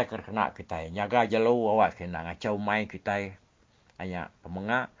teka kena kita nyaga jelu awak kena ngacau mai kita hanya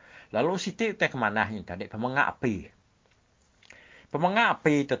pemengak. Lalu siti teka mana yang tadi pemengak api. Pemengak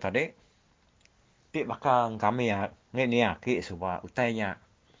api tu tadi ti bakal kami ya ngeni ki supaya utainya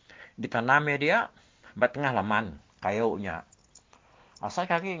ditanamnya dia batengah laman kayunya. Asal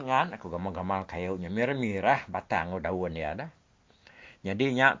kaki ngan aku gamal-gamal kayunya mirah-mirah batang daun dia dah.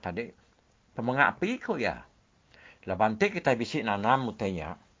 Jadinya tadi pemengak api ko ya. Laban ti kita bisik nanam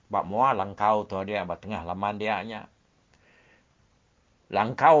utainya bak mua langkau tu dia batengah laman dia nya.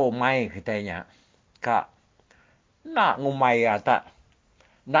 Langkau mai kitanya kak nak ngumai tak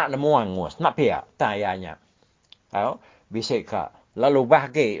nak nemu angus nak pia tayanya. Tahu bisik kak lalu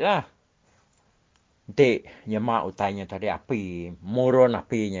bahagi lah. Dek nyemak utainya tadi api murun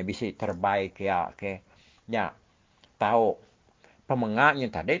apinya bisik terbaik ya ke nya tahu pemengaknya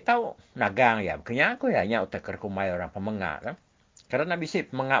tadi tahu nagang ya kenya aku ya nya utak kerkumai orang pemengak kan karena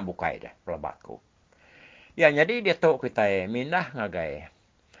bisik pemengak bukai dah pelabatku ya jadi dia tahu kita minah ngagai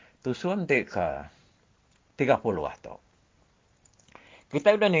tusun dek ke 30 atau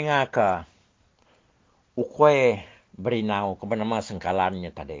kita udah ninga ke ukwe berinau ke bernama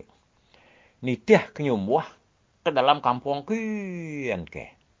sengkalannya tadi nitiah kenyumbuh ke dalam kampung kian ke.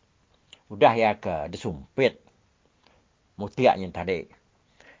 Udah ya ke disumpit. Mutiaknya tadi.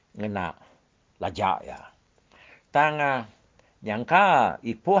 Ngena lajak ya. Tanga nyangka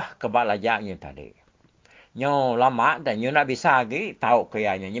ipuh ke bak lajaknya tadi. Nyo lama dan nyo nak bisa lagi tahu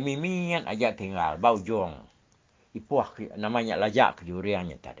kayanya. Nyo mimian aja tinggal. Bau jong. Ipuh namanya lajak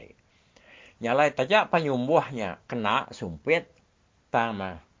kejuriannya tadi. Nyalai tajak penyumbuhnya kena sumpit.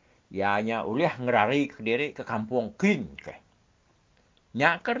 Tama. Ianya uliah ngerari ke diri ke kampung kin ke.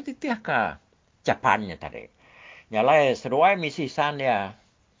 Nyakar titiah ke capannya tadi. Nyalai seruai misi san ya.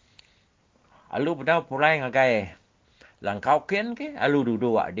 Alu bedau pulai ngagai langkau kin ke. Alu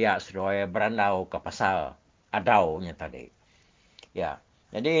duduk dia seruai berandau ke pasal adaunya tadi. Ya.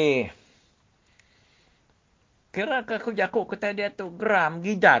 Jadi kira ke kujakuk kata dia tu geram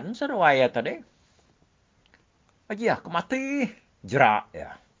gidan seruai ya tadi. Ajiah kemati jerak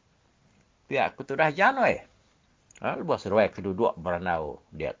ya. Ya, aku tu dah janoi. Lepas seruai keduduk beranau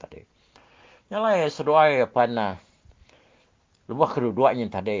dia tadi. Nyalai seruai pana. Lepas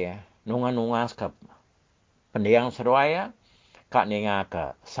keduduknya tadi ya. Nungan-nungas ke pendiang seruai ya. Kak ninga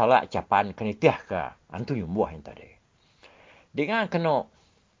ke salak capan kenitiah ke antu yumbuh yang tadi. Dengan kena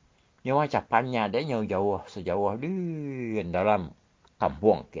nyawa capannya dia nyawa jauh sejauh di dalam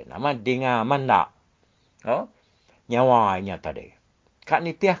kampung kita. Nama dengan mana nyawanya tadi. Kak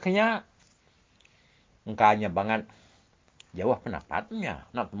nitiah kenya engkanya banget jauh pendapatnya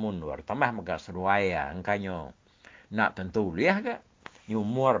nak mundur tambah megah seruaya engkanya nak tentu liah ke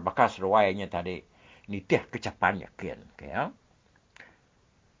umur bakas seruayanya tadi nitiah kecapannya kian kaya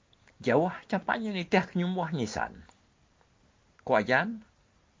jauh capannya nitiah kenyumbuh nisan kuajan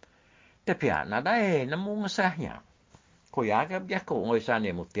tapi nadai nemu ngesahnya kuya ke biako ngoisan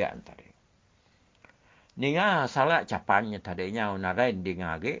ni mutian tadi ninga salah capannya tadinya nadai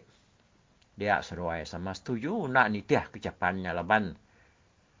dingage dia seruai sama setuju nak nitiah kecapannya laban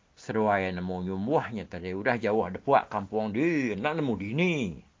seruai nemu nyumbuhnya tadi udah jauh depuak kampung di nak nemu dini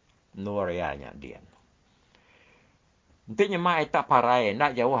nurianya dia intinya mai tak parai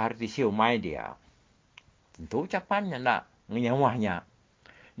nak jauh harti siu mai dia tentu capannya nak nyawahnya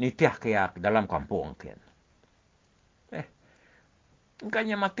nitiah ke dalam kampung kan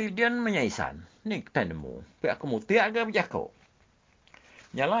engkanya mati dia menyaisan ni kita nemu pihak kemutia agak berjako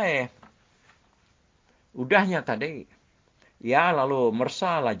nyalai udahnya tadi ia lalu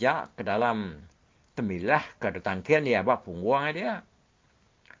mersa lajak ke dalam temilah ke detangkian dia buat pungguang dia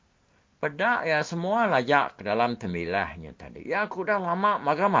pada ya semua lajak ke dalam temilahnya tadi ya aku dah lama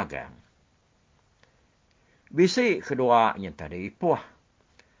magang-magang bisi keduanya tadi puah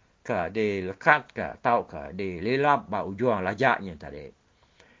ke di lekat ke tau ke di lelap ba ujung lajaknya tadi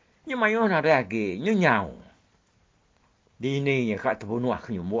nya mayun ada lagi nyau di ini ya kat terbunuh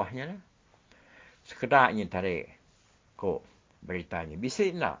kenyumbuhnya lah sekedarnya tadi kok beritanya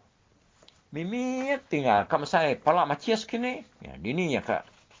bisi nak mimit tinggal kat masai palak macias kini ya di ini ya kat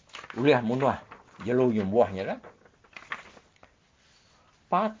uliah munah jelu nyumbuhnya lah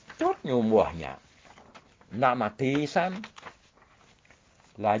patut nyumbuhnya nak mati san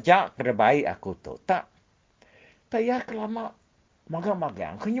lajak terbaik aku tu tak ya kelama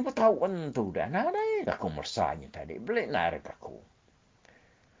magang-magang kenya bertahun tu dah nadai aku mersanya tadi belik narik aku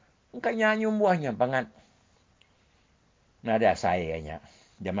engkanya nyumbuhnya banget nada sayanya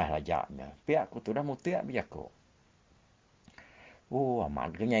jamah lajaknya pihak aku tu dah mutiak bijaku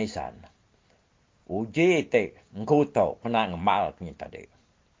aman kenyaisan uji te engkau tahu kena ngemal kenya tadi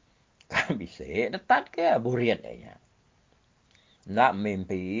kan bisa detat ke buriat nya nak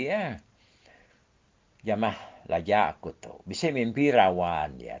mimpi ya jamah lajak aku tu bisa mimpi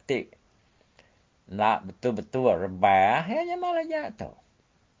rawan ya tik nak betul-betul rebah ya jamah lajak tu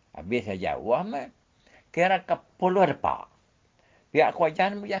habis saja wah mah kira ke puluh depak pihak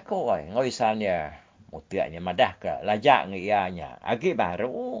kuajan berjako ngoisan ya mutiaknya madah ke lajak ngianya agi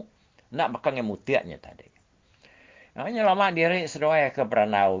baru nak bakang mutiaknya tadi hanya lama diri seruai ke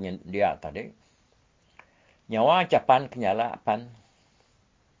beranau dia tadi nyawa capan kenyalapan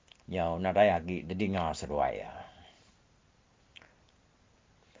nyaw nadai agi dedinga seruai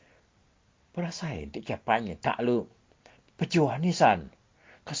perasaan di capannya tak lu pejuah nisan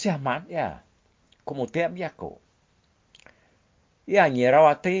kesiamat ya kumutiap jako ya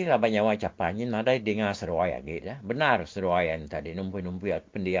nyirawati lah banyawa capannya nadai dengar seruai agi dah benar seruai tadi numpi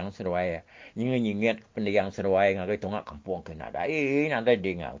pendiang seruai nyingit pendiang seruai ngagai tongak kampung ke nadai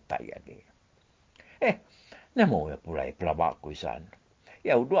dengar utai agi nemu ya pulai pelabak kuisan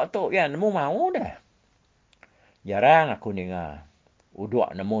ya uduk tu ya nemu mau dah jarang aku dengar uduk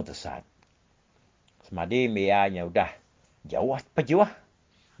nemu tesat semadi mianya udah jauh pejuah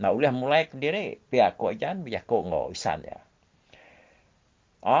nak ulah mulai ke diri pihak kuajan bijako ngoisan ya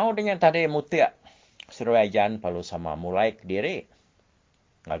dengan tadi mutiak seruai jan palu sama mulai ke diri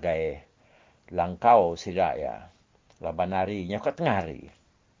ngagai langkau sida ya labanari nya ke tengah hari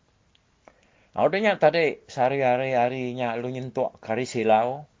dengan tadi sehari-harinya lu nyentuk kari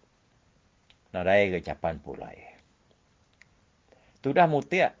silau nadai kecapan pulai tu dah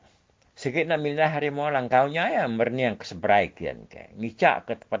mutiak sikit nak milah harimau langkaunya ya merniang kesebraikian ke ngicak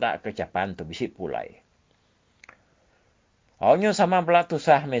kepada kecapan tu bisi pulai hanya sama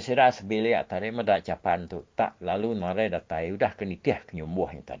belatusah mesira sebilik tadi medak capan tu tak lalu narai datai udah kenitiah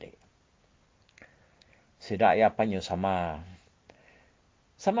kenyumbuhnya tadi sidak ya panyo sama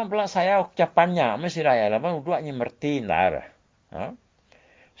belak saya capannya mesira ya laban uduaknya merti nar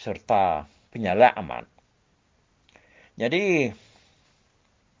serta penyala aman jadi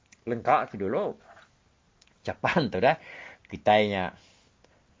lengkap dulu capan tu dah kitanya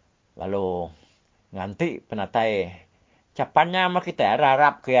lalu nganti penatai capannya mah kita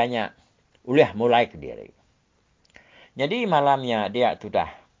harap kayaknya ulah mulai ke diri jadi malamnya dia tu dah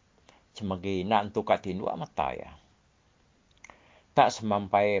cemegi nak untuk kat tindu mata ya tak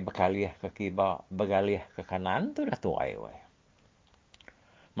semampai berkalih ke kibak bergalih ke kanan tu dah tuai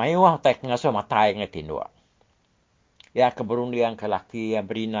Mayuah tak ngasuh matai ngai tindua. Ya keberundian ke laki yang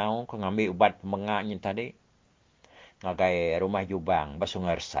berinau ke ngambil ubat pemengaknya tadi. Ngagai rumah jubang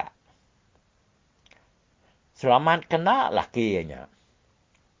basungarsa. Selamat kena lakinya.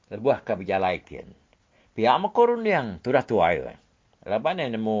 Lebuah ke berjalaikin. Pihak makorun yang sudah tuai. Lepas ni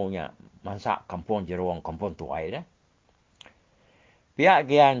nemunya masak kampung jeruang kampung tuai dah. Pihak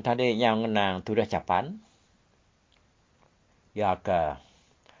gian tadi yang ngenang sudah capan. Ya ke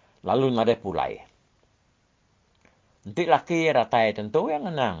lalu nade pulai. Nanti laki ratai tentu yang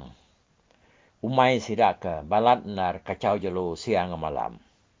ngenang. Umai sidak ke balat nar kacau jelu siang malam.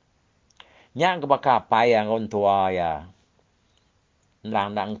 Nyak kebaka payang orang tua ya.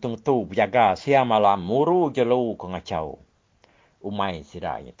 Nang tentu berjaga siang malam muru jelu ke ngacau. Umai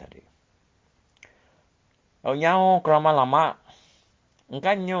sidaknya tadi. Oh nyau kerama lama.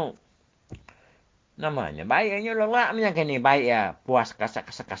 Engkannya namanya baiknya lelak macam ni baik ya puas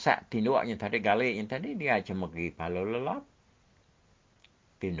kasak tinduknya tadi galiknya tadi dia cuma pergi palu lelap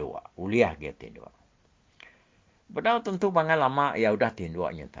tinduk uliah dia tinduk. Padahal tentu bangan lama ya udah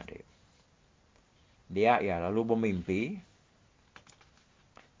tinduknya tadi. Dia ya lalu bermimpi.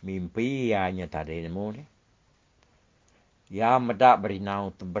 Mimpi ya tadi nemu ni. Ya medak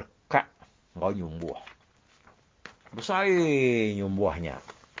berinau berkat ngau nyumbuh. Besar nyumbuhnya.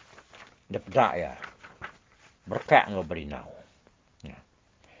 Dia pedak ya. Berkat ngau berinau.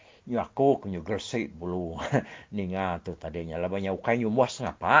 Ya aku kena gersik bulu ninga tu tadinya. Labanya ukai nyumbuh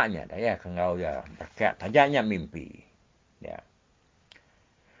sengapanya. Dah ya kengau ya berkat. Tajanya mimpi. Ya.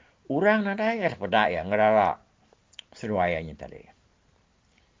 Orang nada ya pedak ya ngerala seruayanya tadi.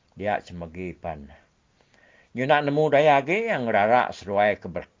 Dia cemegi pan. Nyu nak nemu daya lagi yang ngerala seruai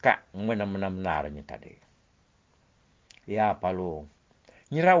keberkat benar-benarnya tadi. Ya palu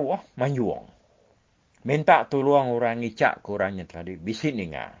nyerau manjuang. Minta tolong orang ngicak kurangnya tadi. Bisi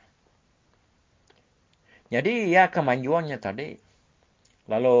ninga. Jadi ya kemanjuannya tadi.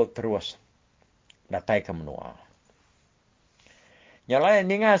 Lalu terus datai ke menua. Nyalai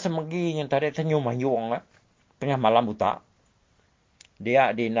ninga semegi yang tadi tenyu manjuang lah. Tengah malam buta.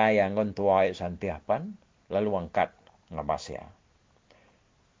 Dia dinayang ngontuai santiapan. Lalu angkat ngabasya.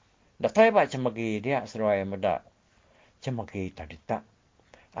 Datai pak cemegi dia seruai medak. Cemegi tadi tak.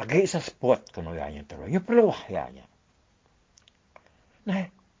 Agak isa spot kenuyanya terus. Ya perlu wahyanya.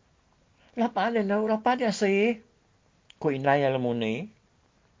 Nah. Lapa dia sih. Ku inaya lemuni.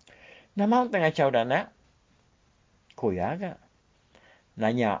 Nama tengah caw dana. Ku ya agak.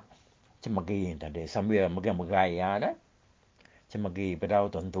 Nanya. Cemegi tadi. Sambil megang-megaya dah. Cemegi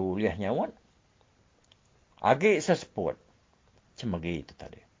pedau tentu liah nyawan. Agak isa spot. Cemegi itu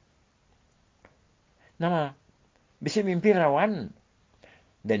tadi. Nama. Bisa mimpi rawan.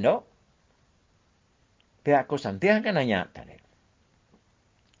 Dendo. Pihak ku santiah kan nanya tadi.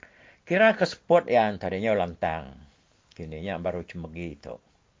 Kira ke spot yang tadinya lantang. Kininya baru cemegi itu.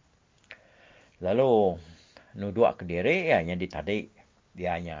 Lalu. Nuduk ke diri ya di tadi.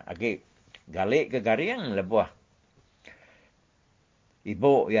 Dia hanya agak galik ke garing lebuah.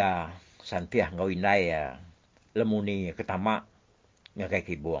 Ibu ya santiah ngawinai ya. Lemuni ketamak. Ngakai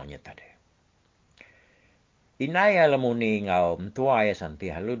kibuangnya tadi. Inaya lemuni ngau mentua ya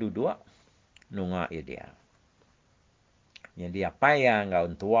santiah lu duduk. Nunga ya dia. Jadi apa yang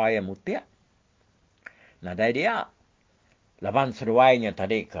ngau mentua ya mutia. Nah dari dia. Laban seruainya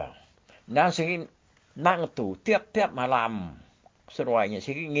tadi ke. Nah sehingga. Nang tu tiap-tiap malam. Seruainya.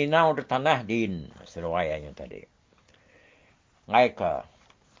 Sehingga nginau di tanah din. Seruainya tadi. Ngai ke.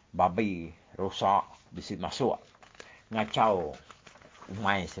 Babi. Rusak. Bisi masuk. Ngacau.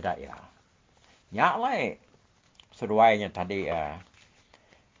 Umai sedak ya. Nyak lai. Seruainya tadi.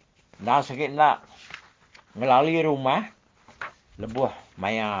 Nah sikit nak. Ngelali rumah. Lebuh.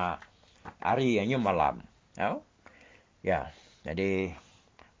 Maya. Hari yang malam. Ya. Jadi.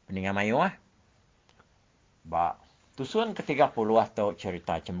 Peningan mayu tusun ke-30 atau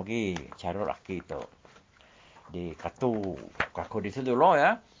cerita cemegi. Carut laki tu. Di katu. Kaku di situ dulu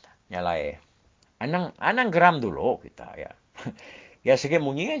ya. Nyalai. Anang geram dulu kita ya. Ya sikit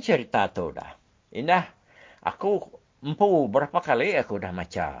munyi cerita tu dah. Indah. Aku empu berapa kali aku dah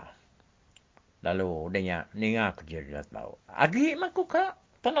maca. Lalu dia ninga kejadian tahu. Agi maku ka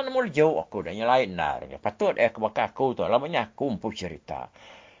tanan mul jauh aku dah nyalai nar. Patut aku bakal aku tu lamanya aku empu cerita.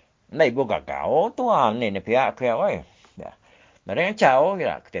 Nah ibu gagau tuan ni pihak aku ya. Mereka cau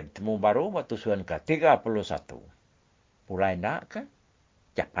ya kita temu baru waktu suan ke 31. Pulai nak ke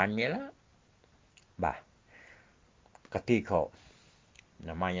Japannya lah. Bah. Ketika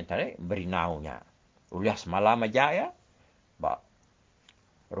namanya tadi berinaunya. Uliah semalam aja ya. Bah.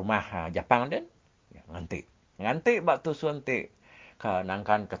 Rumah Jepang dan nganti. Nganti waktu suan ti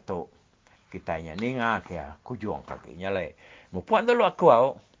nangkan ketuk kita nya ninga kia kujuang kakinya le. Mupuan dulu aku au.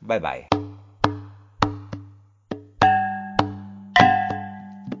 Bye bye.